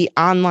did the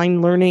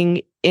online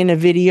learning in a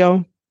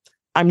video.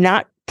 I'm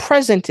not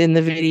present in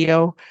the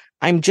video.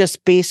 I'm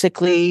just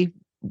basically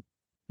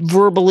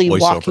verbally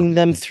walking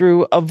them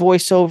through a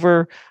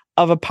voiceover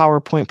of a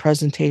PowerPoint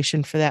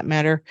presentation, for that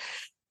matter.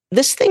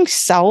 This thing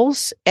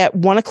sells at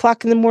 1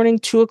 o'clock in the morning,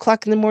 2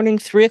 o'clock in the morning,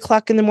 3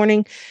 o'clock in the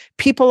morning.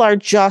 People are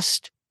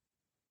just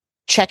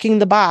checking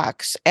the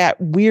box at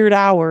weird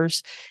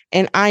hours,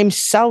 and I'm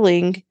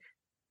selling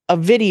a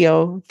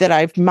video that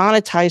I've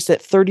monetized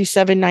at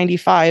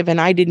 $37.95, and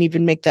I didn't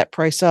even make that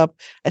price up.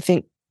 I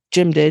think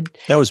Jim did.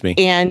 That was me.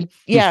 And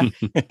yeah.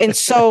 And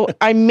so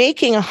I'm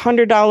making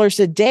 $100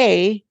 a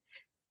day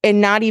and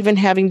not even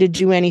having to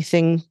do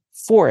anything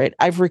for it.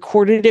 I've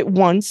recorded it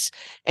once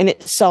and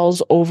it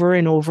sells over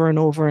and over and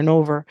over and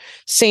over.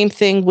 Same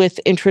thing with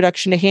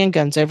Introduction to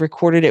Handguns. I've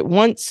recorded it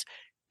once.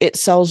 It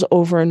sells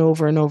over and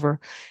over and over.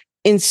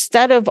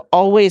 Instead of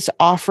always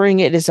offering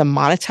it as a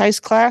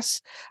monetized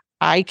class,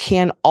 I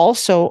can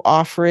also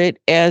offer it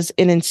as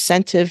an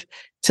incentive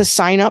to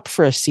sign up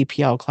for a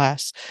CPL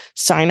class.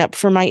 Sign up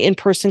for my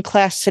in-person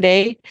class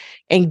today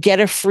and get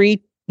a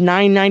free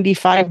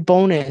 $9.95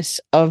 bonus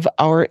of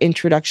our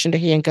Introduction to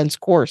Handguns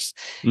course.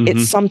 Mm-hmm. It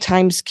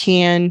sometimes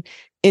can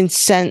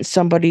incent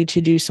somebody to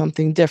do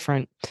something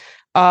different.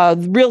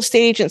 Real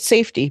estate agent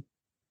safety.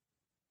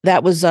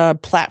 That was a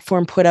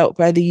platform put out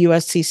by the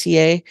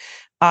USCCA.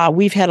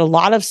 We've had a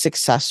lot of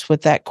success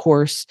with that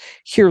course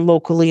here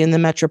locally in the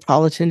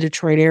metropolitan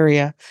Detroit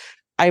area.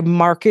 I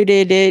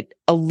marketed it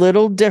a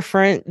little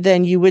different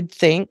than you would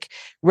think.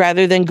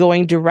 Rather than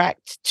going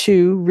direct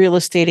to real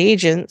estate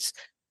agents,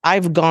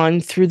 I've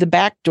gone through the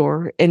back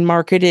door and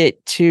marketed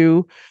it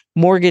to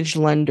mortgage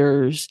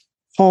lenders,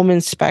 home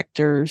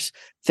inspectors,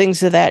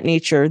 things of that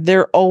nature.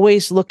 They're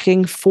always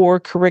looking for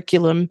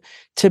curriculum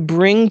to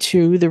bring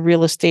to the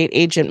real estate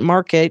agent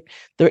market,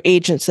 their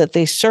agents that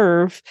they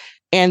serve,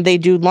 and they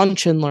do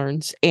lunch and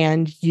learns,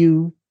 and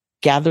you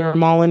gather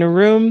them all in a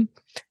room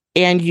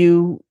and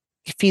you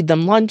feed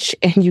them lunch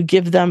and you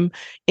give them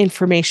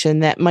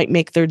information that might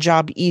make their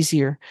job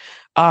easier.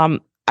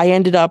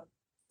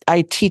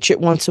 I teach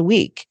it once a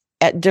week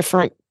at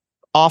different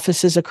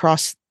offices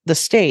across the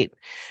state.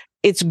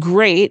 It's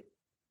great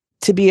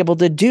to be able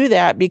to do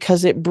that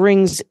because it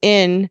brings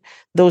in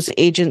those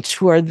agents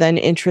who are then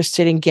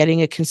interested in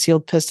getting a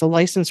concealed pistol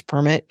license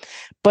permit.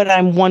 But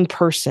I'm one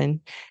person,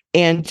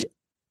 and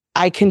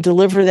I can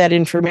deliver that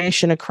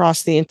information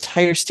across the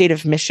entire state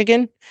of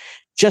Michigan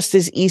just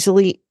as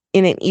easily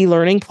in an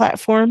e-learning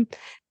platform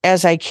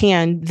as I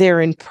can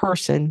there in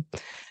person.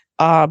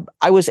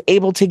 I was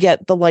able to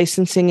get the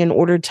licensing in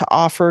order to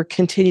offer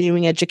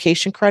continuing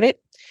education credit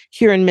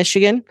here in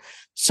Michigan.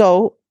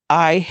 So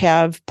I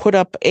have put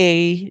up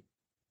a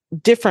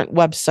different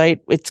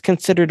website. It's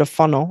considered a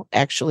funnel,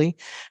 actually,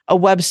 a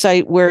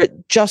website where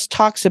it just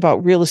talks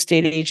about real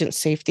estate agent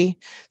safety,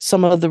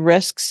 some of the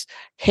risks.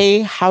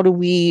 Hey, how do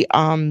we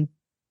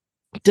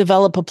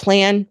develop a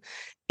plan?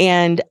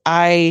 And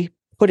I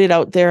put it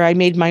out there. I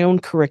made my own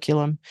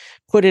curriculum,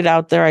 put it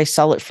out there. I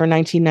sell it for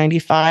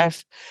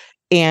 $19.95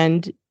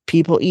 and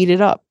people eat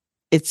it up.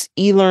 It's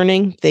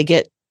e-learning. They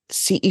get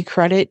CE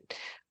credit.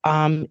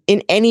 In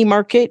any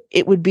market,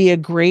 it would be a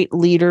great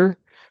leader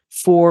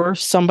for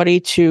somebody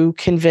to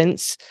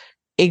convince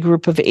a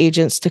group of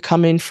agents to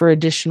come in for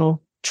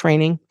additional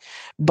training.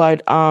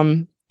 But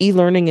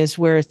e-learning is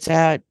where it's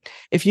at.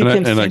 If you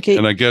and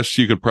I guess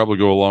you could probably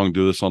go along and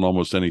do this on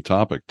almost any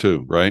topic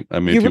too, right? I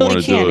mean, you if you really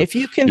want to can. do it, If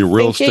you can,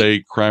 real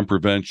estate, crime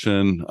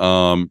prevention,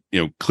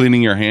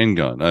 cleaning your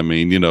handgun. I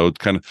mean,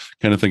 kind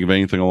of think of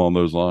anything along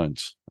those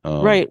lines.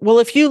 Right. Well,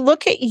 if you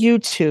look at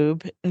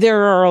YouTube,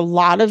 there are a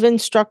lot of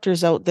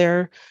instructors out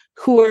there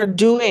who are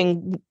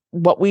doing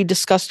what we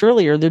discussed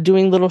earlier. They're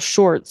doing little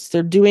shorts.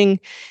 They're doing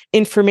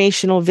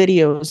informational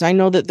videos. I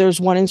know that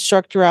there's one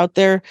instructor out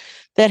there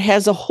that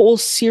has a whole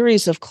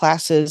series of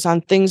classes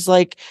on things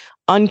like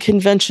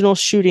unconventional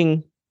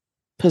shooting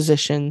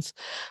positions,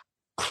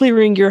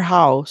 clearing your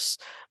house,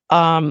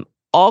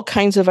 all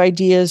kinds of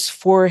ideas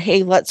for,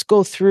 hey, let's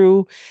go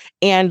through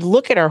and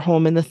look at our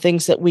home and the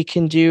things that we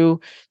can do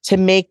to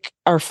make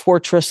our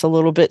fortress a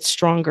little bit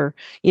stronger.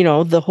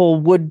 The whole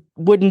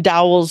wooden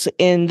dowels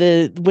in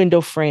the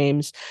window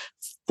frames,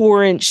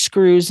 4-inch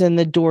screws in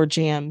the door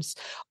jambs,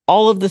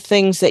 all of the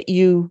things that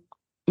you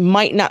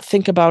might not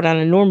think about on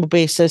a normal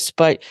basis,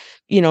 but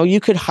you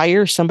could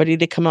hire somebody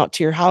to come out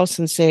to your house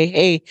and say,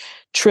 hey,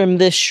 trim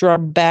this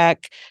shrub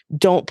back,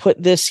 don't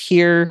put this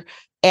here,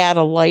 add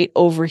a light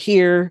over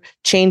here,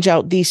 change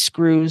out these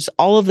screws,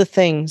 all of the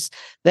things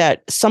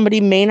that somebody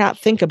may not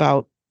think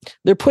about.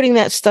 They're putting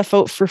that stuff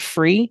out for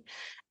free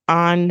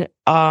on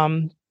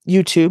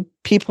YouTube.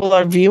 People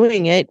are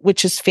viewing it,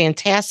 which is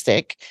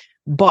fantastic.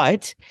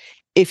 But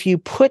if you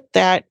put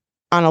that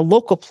on a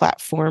local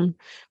platform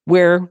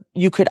where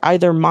you could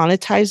either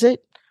monetize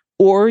it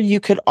or you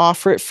could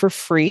offer it for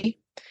free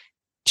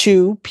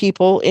to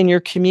people in your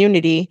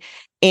community.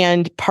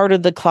 And part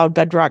of the Cloud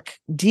Bedrock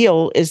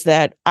deal is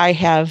that I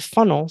have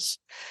funnels.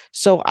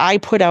 So I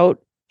put out,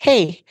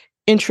 hey,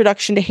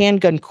 introduction to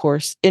handgun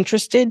course.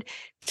 Interested?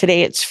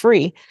 Today it's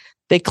free.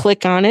 They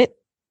click on it.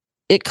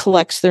 It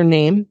collects their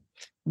name,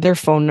 their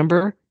phone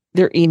number,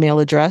 their email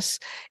address,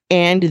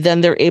 and then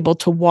they're able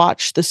to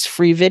watch this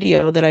free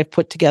video that I've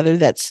put together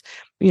that's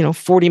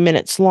 40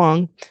 minutes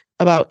long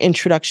about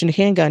introduction to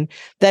handgun.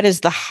 That is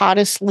the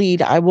hottest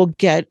lead I will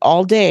get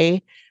all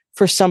day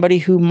for somebody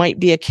who might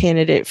be a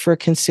candidate for a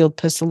concealed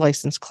pistol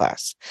license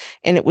class.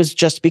 And it was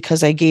just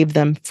because I gave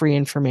them free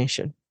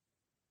information.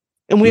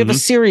 And we have a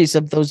series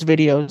of those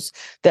videos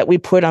that we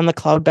put on the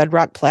Cloud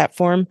Bedrock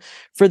platform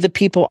for the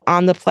people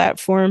on the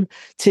platform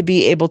to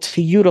be able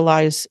to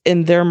utilize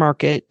in their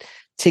market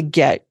to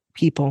get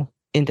people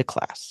into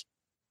class.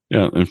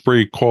 Yeah, and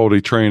free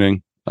quality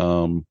training.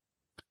 I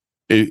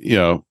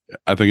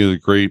think is a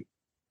great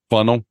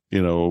funnel,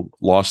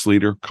 loss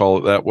leader, call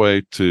it that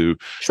way, to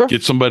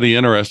get somebody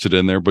interested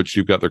in there, but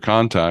you've got their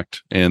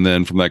contact. And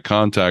then from that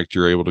contact,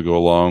 you're able to go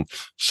along,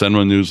 send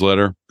them a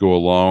newsletter, go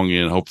along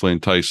and hopefully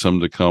entice them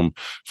to come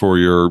for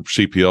your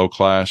CPL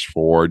class,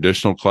 for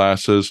additional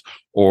classes,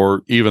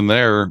 or even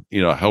there,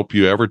 help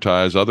you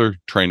advertise other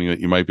training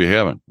that you might be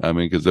having. I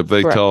mean, because if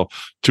they tell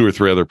 2 or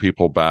 3 other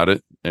people about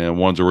it, and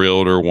one's a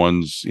realtor,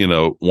 one's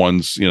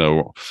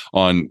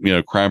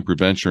on, crime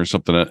prevention or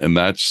something, and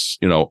that's,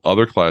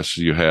 other classes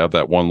you have,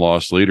 that one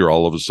lost leader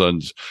all of a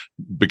sudden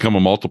become a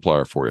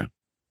multiplier for you.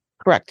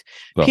 Correct.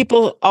 So.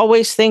 People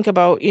always think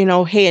about,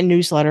 hey, a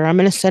newsletter. I'm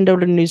going to send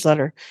out a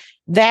newsletter.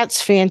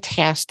 That's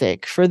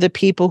fantastic for the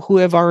people who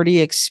have already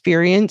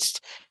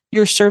experienced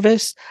your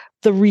service.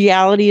 The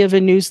reality of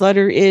a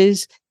newsletter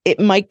is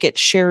it might get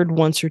shared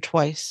once or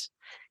twice.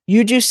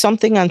 You do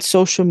something on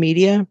social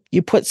media,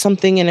 you put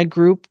something in a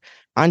group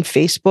on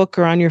Facebook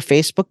or on your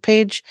Facebook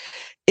page.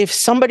 If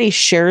somebody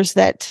shares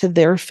that to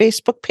their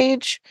Facebook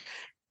page,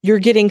 you're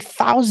getting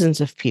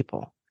thousands of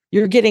people.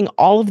 You're getting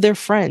all of their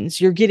friends.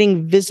 You're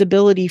getting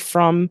visibility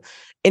from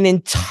an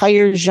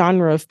entire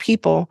genre of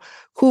people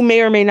who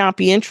may or may not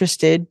be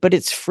interested, but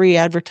it's free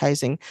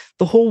advertising.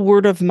 The whole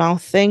word of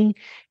mouth thing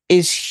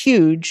is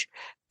huge,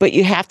 but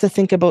you have to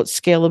think about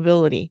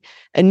scalability.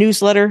 A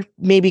newsletter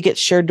maybe gets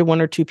shared to 1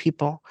 or 2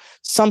 people.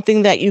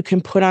 Something that you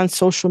can put on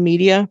social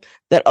media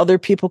that other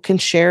people can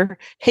share.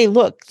 Hey,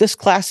 look, this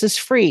class is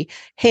free.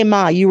 Hey,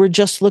 Ma, you were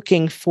just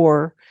looking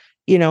for,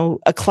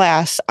 a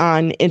class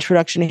on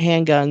introduction to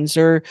handguns,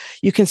 or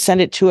you can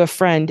send it to a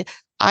friend.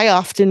 I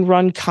often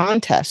run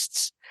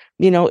contests.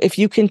 If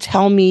you can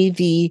tell me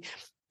the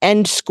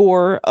end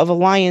score of a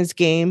Lions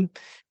game,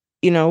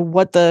 who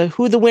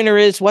the winner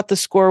is, what the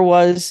score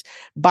was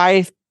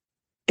by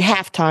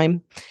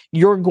halftime,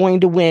 you're going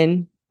to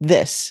win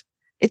this.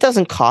 It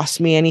doesn't cost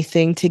me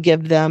anything to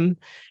give them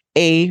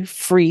a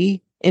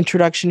free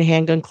introduction to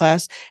handgun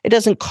class. It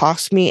doesn't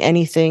cost me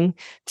anything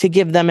to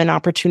give them an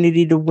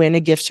opportunity to win a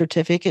gift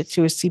certificate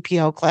to a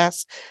CPL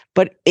class,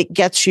 but it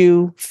gets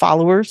you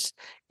followers,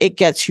 it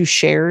gets you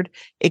shared,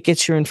 it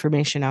gets your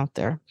information out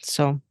there.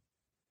 So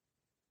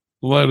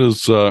that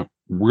is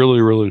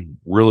really, really,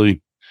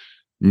 really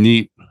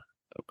neat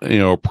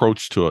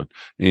approach to it.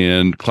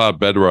 And Cloud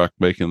Bedrock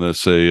making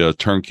this a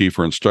turnkey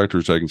for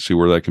instructors, I can see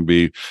where that can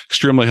be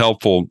extremely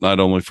helpful, not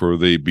only for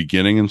the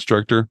beginning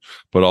instructor,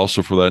 but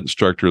also for that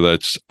instructor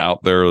that's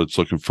out there that's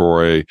looking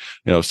for a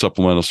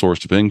supplemental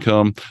source of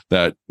income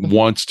that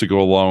wants to go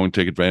along and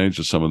take advantage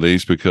of some of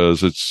these,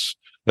 because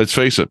let's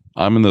face it,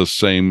 I'm in the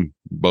same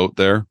boat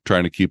there,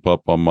 trying to keep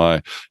up on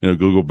my,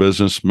 Google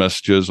business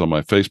messages, on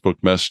my Facebook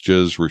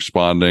messages,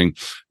 responding,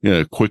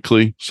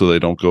 quickly so they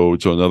don't go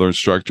to another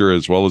instructor,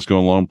 as well as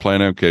going along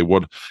planning, okay,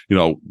 what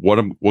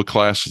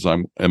classes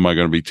am I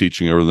going to be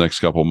teaching over the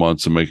next couple of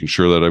months, and making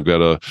sure that I've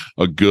got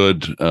a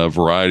good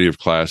variety of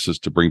classes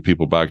to bring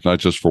people back, not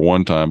just for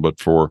one time, but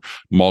for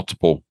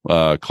multiple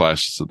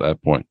classes at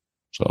that point.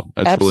 So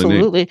that's absolutely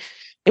really neat.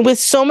 And with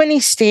so many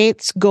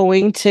states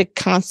going to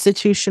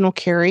constitutional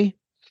carry,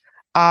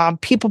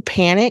 people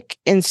panic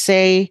and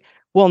say,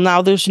 well,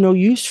 now there's no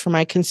use for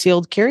my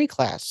concealed carry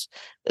class.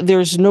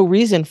 There's no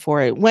reason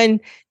for it. When,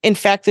 in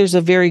fact, there's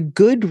a very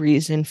good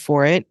reason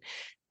for it.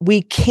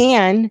 We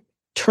can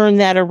turn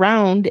that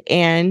around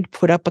and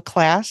put up a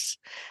class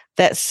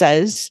that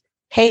says,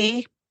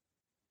 hey,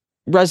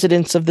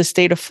 residents of the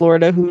state of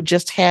Florida who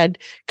just had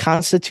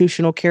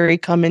constitutional carry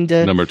come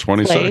into number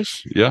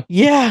 26. Play.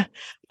 Yeah.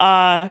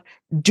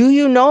 Do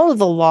you know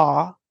the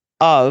law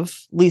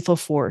of lethal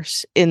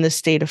force in the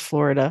state of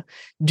Florida?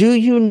 Do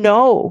you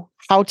know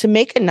how to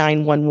make a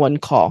 911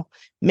 call?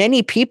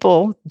 Many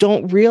people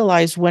don't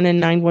realize when a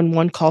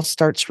 911 call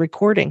starts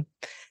recording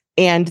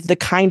and the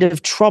kind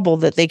of trouble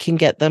that they can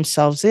get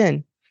themselves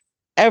in.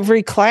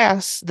 Every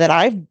class that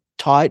I've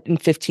taught in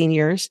 15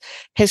 years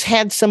has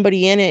had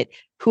somebody in it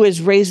who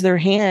has raised their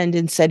hand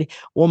and said,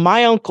 well,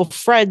 my Uncle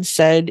Fred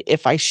said,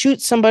 if I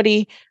shoot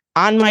somebody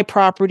on my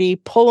property,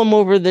 pull them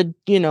over the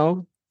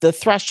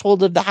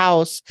threshold of the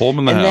house, pull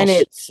them in the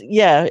house.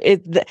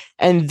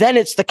 And then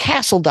it's the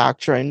castle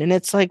doctrine. And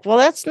it's like, well,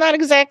 that's not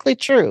exactly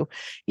true.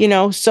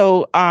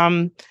 So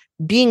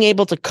being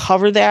able to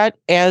cover that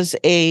as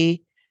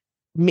putting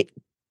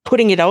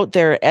it out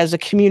there as a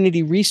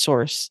community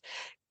resource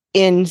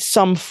in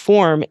some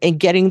form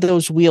and getting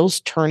those wheels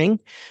turning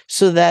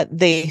so that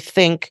they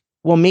think,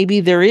 well, maybe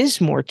there is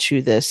more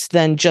to this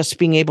than just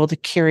being able to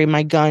carry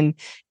my gun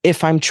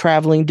if I'm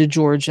traveling to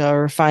Georgia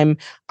or if I'm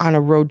on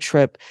a road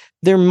trip.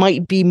 There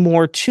might be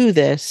more to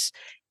this.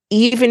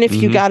 Even if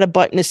you got to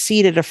button a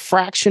seat at a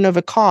fraction of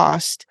a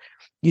cost,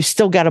 you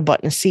still got to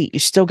button a seat.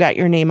 You still got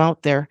your name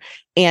out there.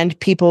 And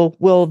people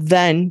will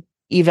then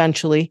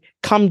eventually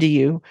come to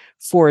you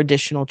for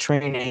additional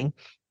training.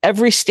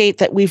 Every state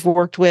that we've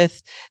worked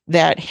with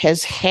that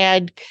has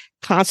had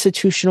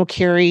constitutional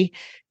carry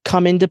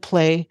come into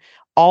play,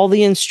 all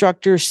the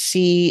instructors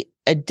see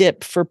a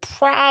dip for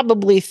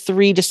probably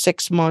 3 to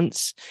 6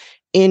 months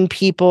in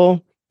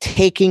people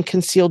taking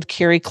concealed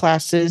carry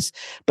classes,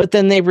 but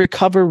then they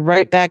recover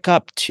right back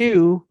up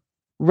to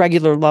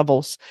regular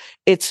levels.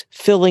 It's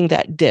filling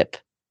that dip.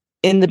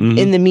 In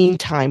the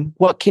meantime,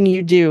 what can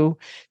you do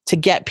to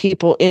get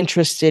people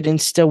interested in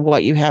still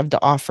what you have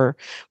to offer?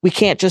 We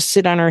can't just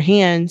sit on our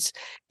hands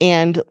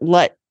and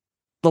let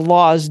the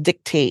laws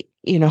dictate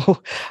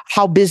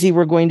how busy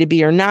we're going to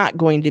be or not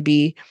going to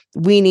be.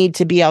 We need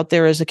to be out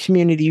there as a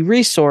community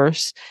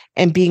resource,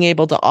 and being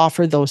able to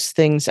offer those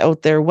things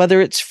out there, whether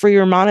it's free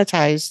or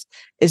monetized,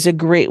 is a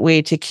great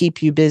way to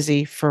keep you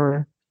busy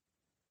for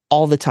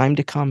all the time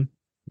to come.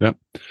 Yep,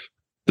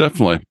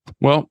 definitely.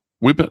 Well,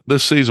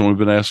 this season, we've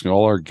been asking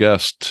all our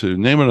guests to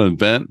name an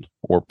event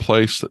or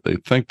place that they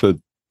think that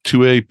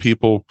 2A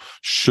people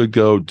should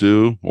go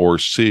do or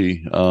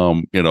see,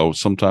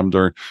 sometime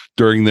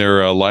during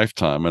their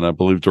lifetime. And I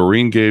believe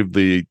Doreen gave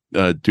the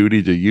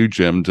duty to you,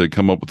 Jim, to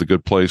come up with a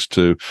good place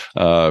to,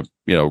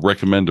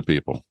 recommend to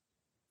people.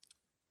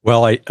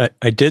 Well,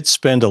 I did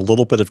spend a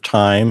little bit of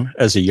time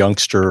as a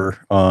youngster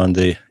on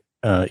the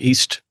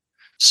east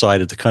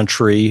side of the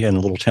country in a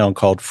little town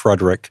called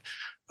Frederick.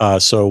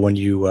 So when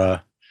you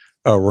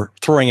were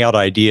throwing out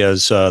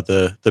ideas,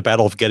 the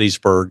Battle of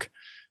Gettysburg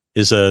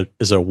is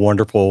a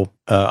wonderful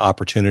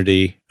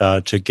opportunity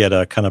to get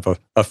a kind of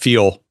a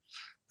feel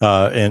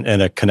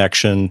and a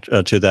connection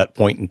to that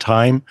point in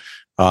time.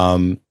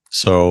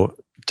 So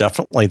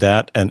definitely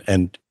that.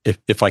 And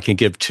if I can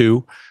give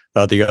two,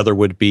 the other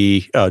would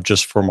be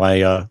just for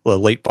my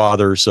late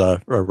father's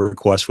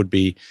request would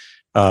be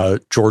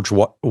George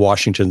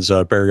Washington's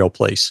burial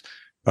place,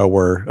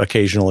 where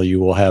occasionally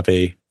you will have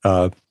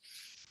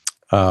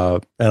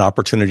an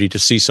opportunity to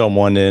see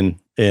someone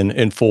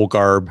in full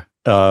garb,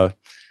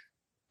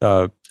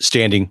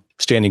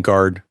 standing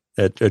guard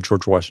at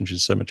George Washington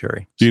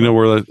Cemetery. Do you know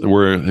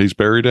where he's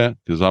buried at?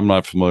 Because I'm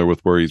not familiar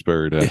with where he's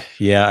buried at.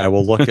 Yeah, I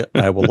will look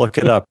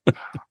it up.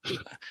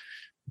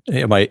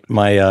 Yeah,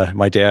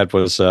 my dad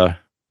was a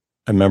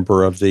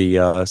member of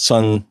the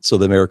Sons of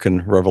the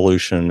American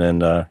Revolution,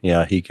 and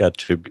he got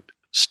to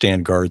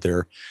stand guard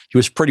there. He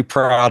was pretty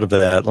proud of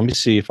that. Let me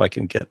see if I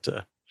can get.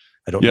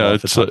 I don't know. Yeah,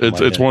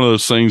 it's one of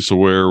those things to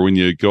where when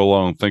you go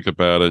along and think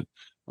about it,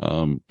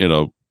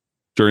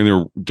 during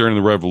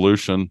the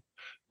Revolution,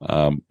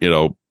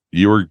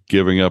 you were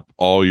giving up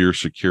all your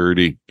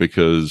security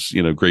because,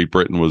 Great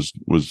Britain was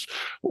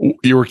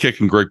you were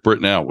kicking Great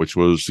Britain out, which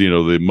was,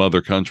 the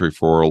mother country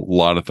for a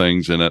lot of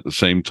things. And at the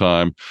same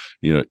time,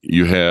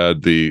 you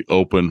had the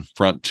open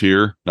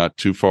frontier not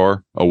too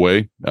far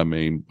away. I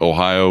mean,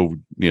 Ohio,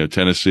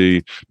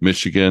 Tennessee,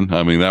 Michigan.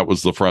 I mean, that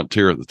was the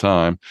frontier at the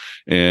time.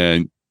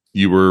 And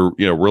you were,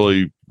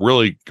 really,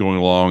 really going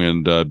along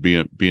and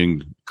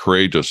being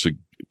courageous,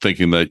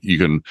 thinking that you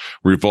can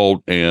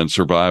revolt and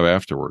survive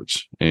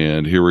afterwards.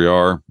 And here we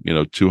are,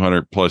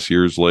 200 plus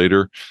years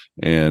later,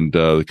 and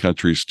the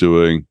country's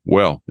doing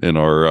well in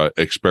our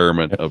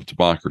experiment of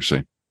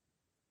democracy.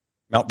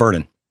 Mount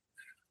Vernon.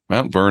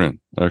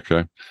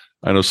 Okay.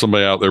 I know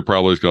somebody out there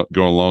probably is going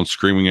along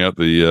screaming at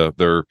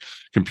their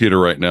computer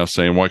right now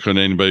saying, why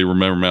couldn't anybody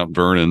remember Mount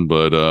Vernon?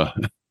 But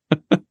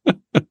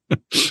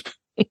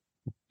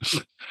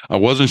I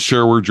wasn't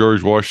sure where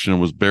George Washington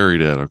was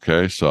buried at.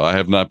 Okay. So I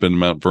have not been to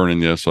Mount Vernon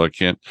yet, so I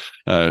can't,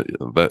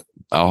 that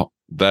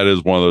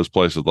is one of those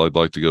places I'd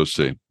like to go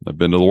see. I've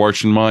been to the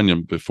Washington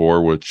Monument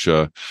before, which,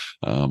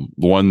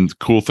 one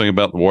cool thing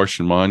about the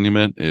Washington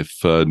Monument,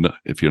 if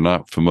you're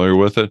not familiar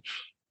with it,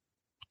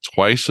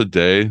 twice a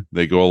day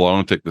they go along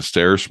and take the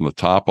stairs from the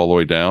top all the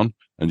way down,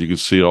 and you can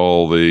see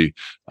all the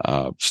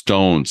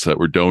stones that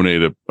were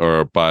donated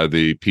or by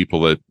the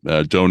people that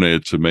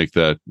donated to make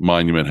that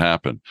monument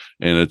happen.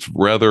 And it's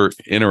rather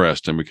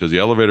interesting because the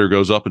elevator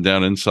goes up and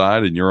down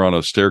inside, and you're on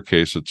a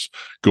staircase that's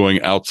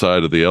going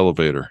outside of the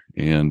elevator.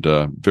 And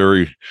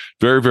very,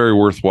 very, very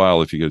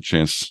worthwhile if you get a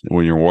chance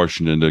when you're in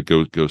Washington to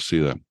go see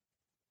that.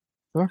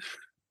 Sure.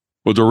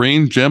 Well,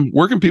 Doreen, Jim,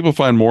 where can people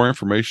find more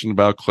information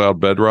about Cloud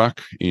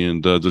Bedrock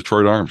and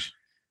Detroit Arms?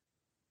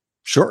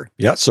 Sure.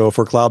 Yeah. So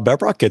for Cloud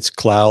Bedrock, it's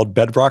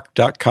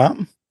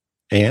cloudbedrock.com,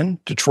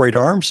 and Detroit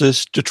Arms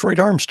is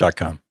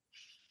detroitarms.com.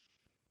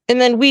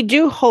 And then we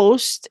do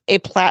host a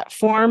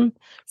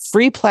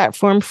free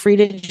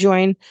to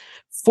join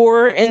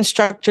for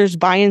instructors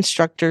by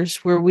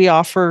instructors, where we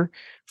offer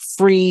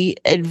free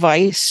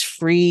advice,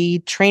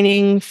 free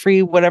training,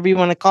 free whatever you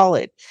want to call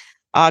it,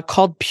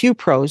 called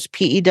PewPros,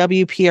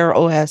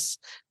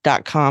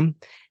 PEWPROS.com.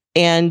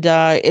 And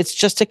it's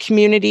just a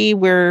community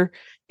where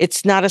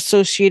it's not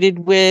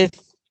associated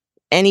with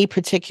any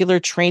particular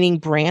training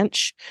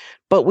branch,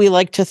 but we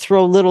like to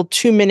throw little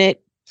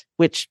 2-minute,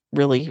 which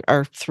really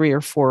are 3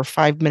 or 4 or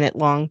 5 minute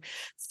long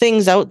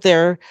things out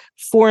there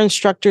for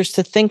instructors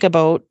to think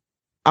about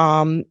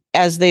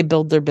as they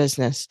build their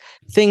business,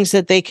 things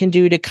that they can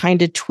do to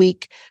kind of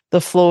tweak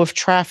the flow of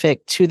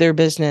traffic to their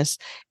business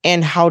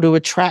and how to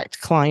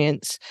attract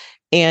clients,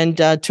 and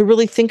to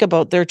really think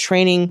about their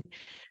training,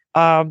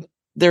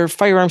 their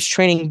firearms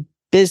training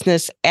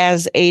business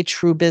as a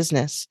true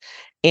business,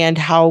 and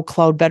how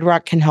Cloud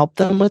Bedrock can help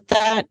them with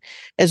that,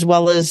 as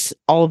well as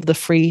all of the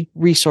free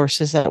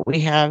resources that we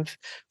have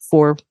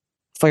for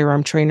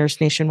firearm trainers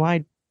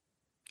nationwide.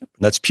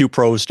 That's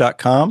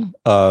pewpros.com.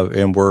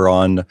 And we're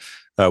on,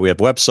 we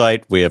have a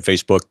website, we have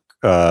Facebook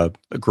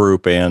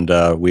group, and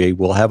we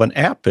will have an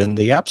app in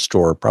the App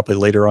Store probably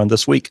later on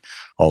this week,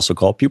 also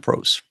called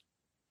PewPros.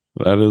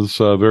 That is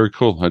very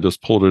cool. I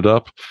just pulled it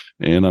up,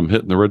 and I'm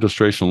hitting the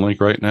registration link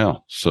right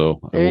now.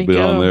 So I will be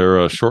on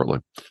there shortly.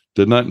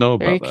 Did not know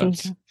about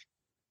that.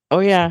 Oh,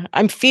 yeah.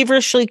 I'm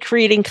feverishly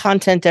creating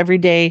content every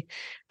day.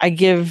 I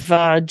give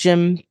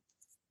Jim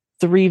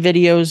 3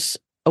 videos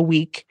a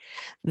week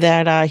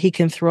that he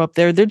can throw up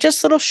there. They're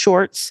just little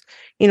shorts,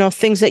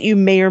 things that you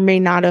may or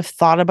may not have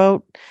thought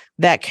about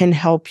that can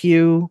help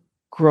you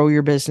grow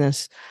your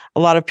business. A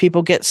lot of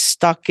people get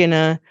stuck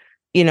in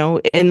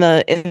in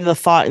the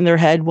thought in their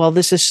head, well,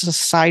 this is just a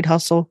side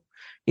hustle.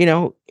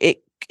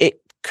 It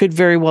could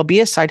very well be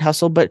a side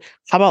hustle, but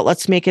how about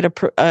let's make it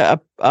a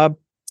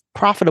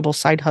profitable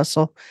side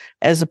hustle,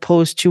 as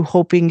opposed to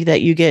hoping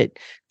that you get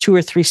 2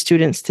 or 3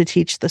 students to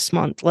teach this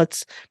month.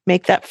 Let's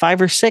make that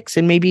 5 or 6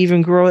 and maybe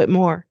even grow it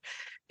more.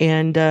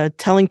 And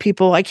telling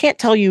people, I can't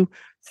tell you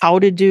how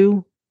to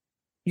do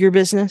your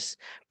business,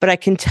 but I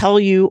can tell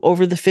you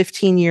over the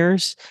 15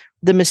 years,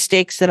 the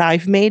mistakes that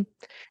I've made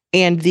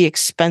and the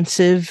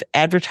expensive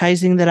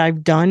advertising that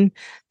I've done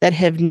that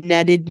have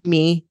netted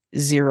me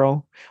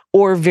 0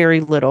 or very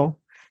little.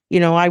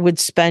 I would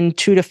spend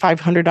 $200 to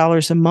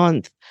 $500 a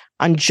month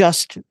on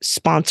just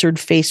sponsored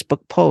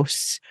Facebook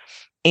posts.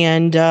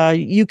 And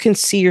you can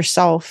see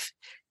yourself,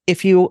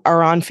 if you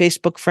are on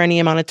Facebook for any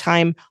amount of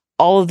time,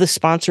 all of the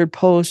sponsored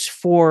posts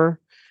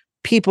for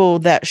people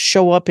that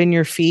show up in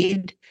your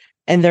feed,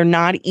 and they're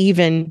not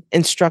even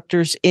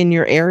instructors in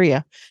your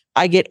area.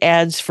 I get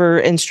ads for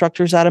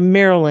instructors out of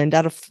Maryland,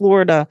 out of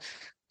Florida,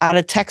 out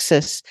of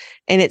Texas,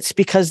 and it's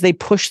because they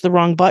pushed the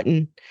wrong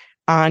button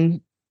on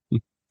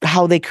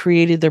how they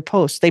created their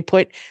posts. They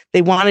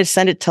wanted to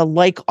send it to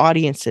like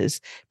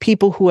audiences,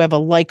 people who have a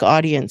like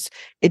audience.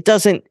 It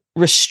doesn't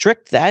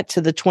restrict that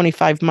to the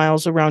 25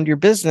 miles around your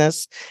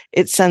business.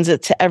 It sends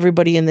it to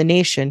everybody in the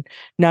nation.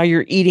 Now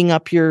you're eating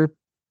up your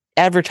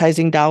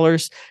advertising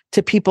dollars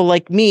to people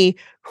like me,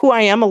 who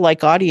I am a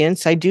like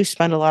audience. I do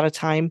spend a lot of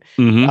time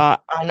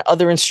on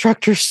other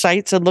instructor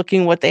sites and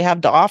looking what they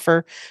have to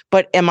offer.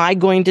 But am I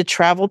going to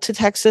travel to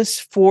Texas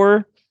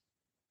for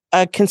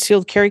a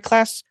concealed carry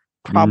class?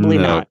 Probably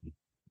not.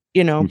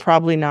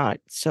 Probably not.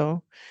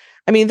 So,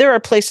 I mean, there are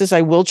places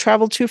I will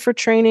travel to for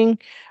training.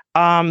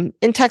 And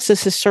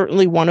Texas is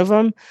certainly one of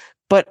them.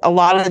 But a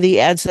lot of the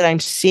ads that I'm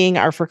seeing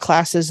are for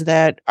classes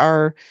that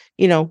are,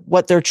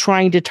 what they're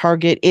trying to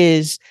target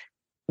is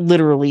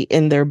literally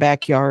in their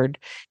backyard.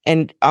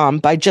 And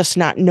by just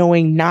not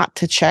knowing not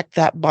to check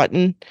that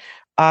button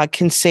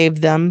can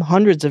save them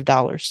hundreds of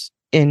dollars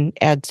in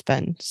ad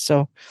spend.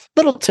 So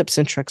little tips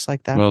and tricks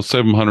like that. Well,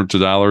 save them hundreds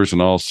of dollars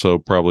and also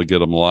probably get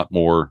them a lot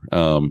more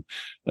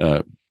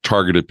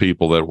targeted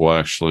people that will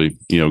actually,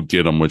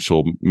 get them, which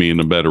will mean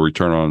a better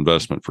return on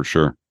investment for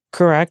sure.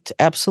 Correct.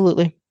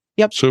 Absolutely.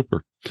 Yep.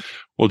 Super.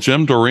 Well,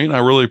 Jim, Doreen, I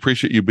really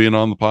appreciate you being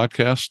on the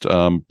podcast.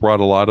 Brought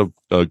a lot of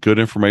good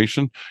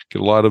information,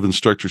 get a lot of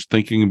instructors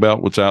thinking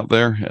about what's out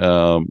there.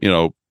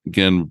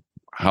 Again,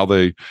 how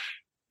they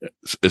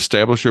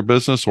establish their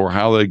business or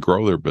how they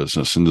grow their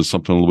business into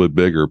something a little bit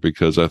bigger,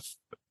 because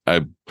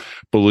I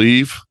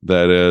believe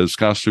that as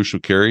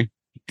constitutional carry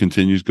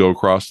continues to go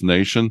across the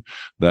nation,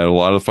 that a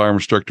lot of firearm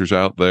instructors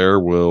out there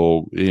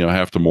will,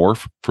 have to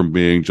morph from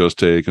being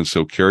just a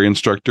concealed carry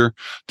instructor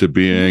to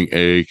being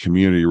a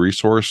community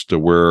resource, to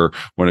where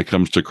when it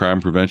comes to crime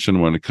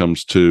prevention, when it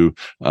comes to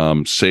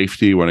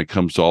safety, when it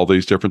comes to all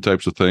these different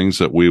types of things,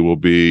 that we will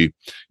be,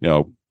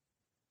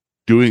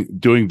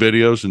 doing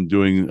videos and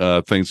doing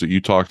things that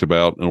you talked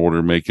about in order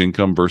to make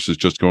income, versus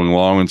just going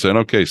along and saying,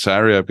 okay,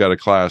 Saturday I've got a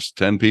class,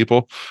 10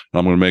 people, and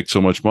I'm going to make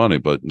so much money.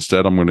 But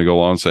instead, I'm going to go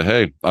along and say,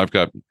 hey, I've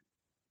got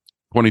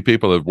 20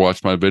 people that have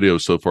watched my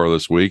videos so far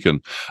this week,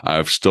 and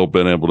I've still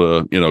been able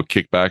to,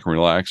 kick back and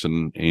relax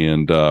and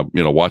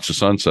watch the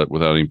sunset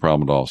without any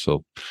problem at all.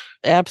 So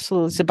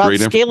absolutely. It's about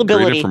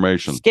scalability. Great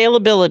information.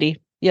 Scalability.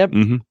 Yep.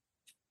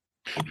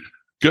 Mm-hmm.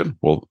 Good.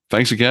 Well,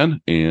 thanks again.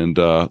 And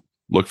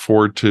look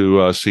forward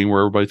to seeing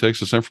where everybody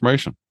takes this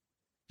information.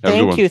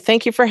 Thank you.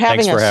 Thank you for having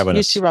us. Thanks for having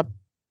us. You too, Rob.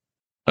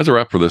 That's a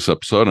wrap for this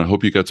episode. I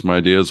hope you got some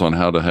ideas on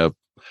how to have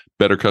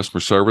better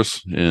customer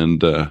service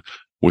and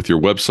with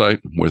your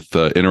website, with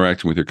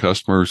interacting with your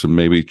customers, and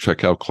maybe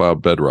check out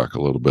Cloud Bedrock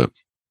a little bit.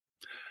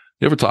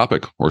 If you have a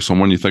topic or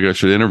someone you think I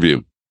should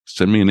interview,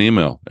 send me an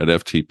email at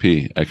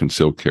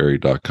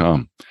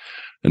ftp@concealedcarry.com.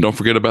 And don't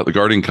forget about the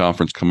Guardian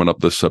Conference coming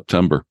up this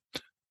September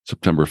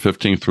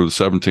 15th through the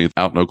 17th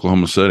out in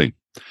Oklahoma City.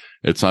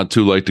 It's not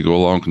too late to go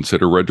along and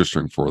consider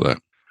registering for that.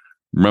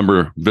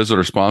 Remember, visit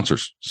our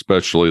sponsors,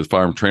 especially the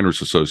Firearm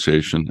Trainers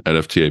Association at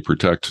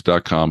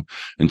ftaprotect.com,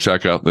 and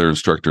check out their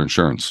instructor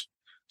insurance.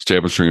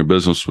 Establishing a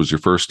business was your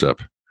first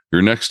step.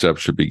 Your next step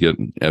should be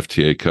getting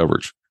FTA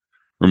coverage.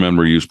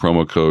 Remember, use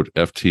promo code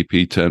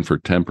FTP10 for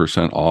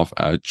 10% off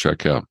at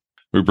checkout.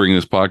 We bring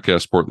this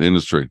podcast support the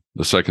industry,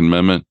 the Second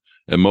Amendment,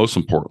 and most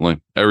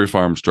importantly, every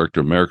firearm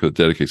instructor in America that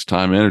dedicates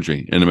time and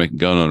energy into making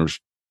gun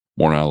owners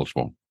more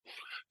knowledgeable.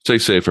 Stay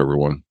safe,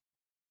 everyone.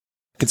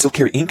 Concealed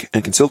Carry Inc.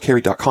 and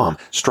ConcealedCarry.com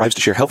strives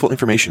to share helpful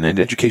information and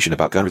education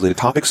about gun-related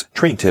topics,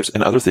 training tips,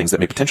 and other things that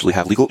may potentially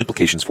have legal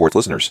implications for its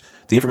listeners.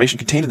 The information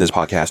contained in this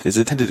podcast is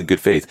intended in good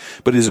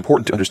faith, but it is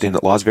important to understand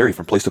that laws vary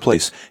from place to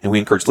place, and we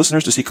encourage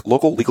listeners to seek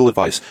local legal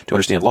advice to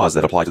understand laws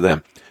that apply to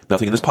them.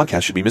 Nothing in this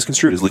podcast should be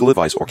misconstrued as legal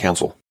advice or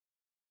counsel.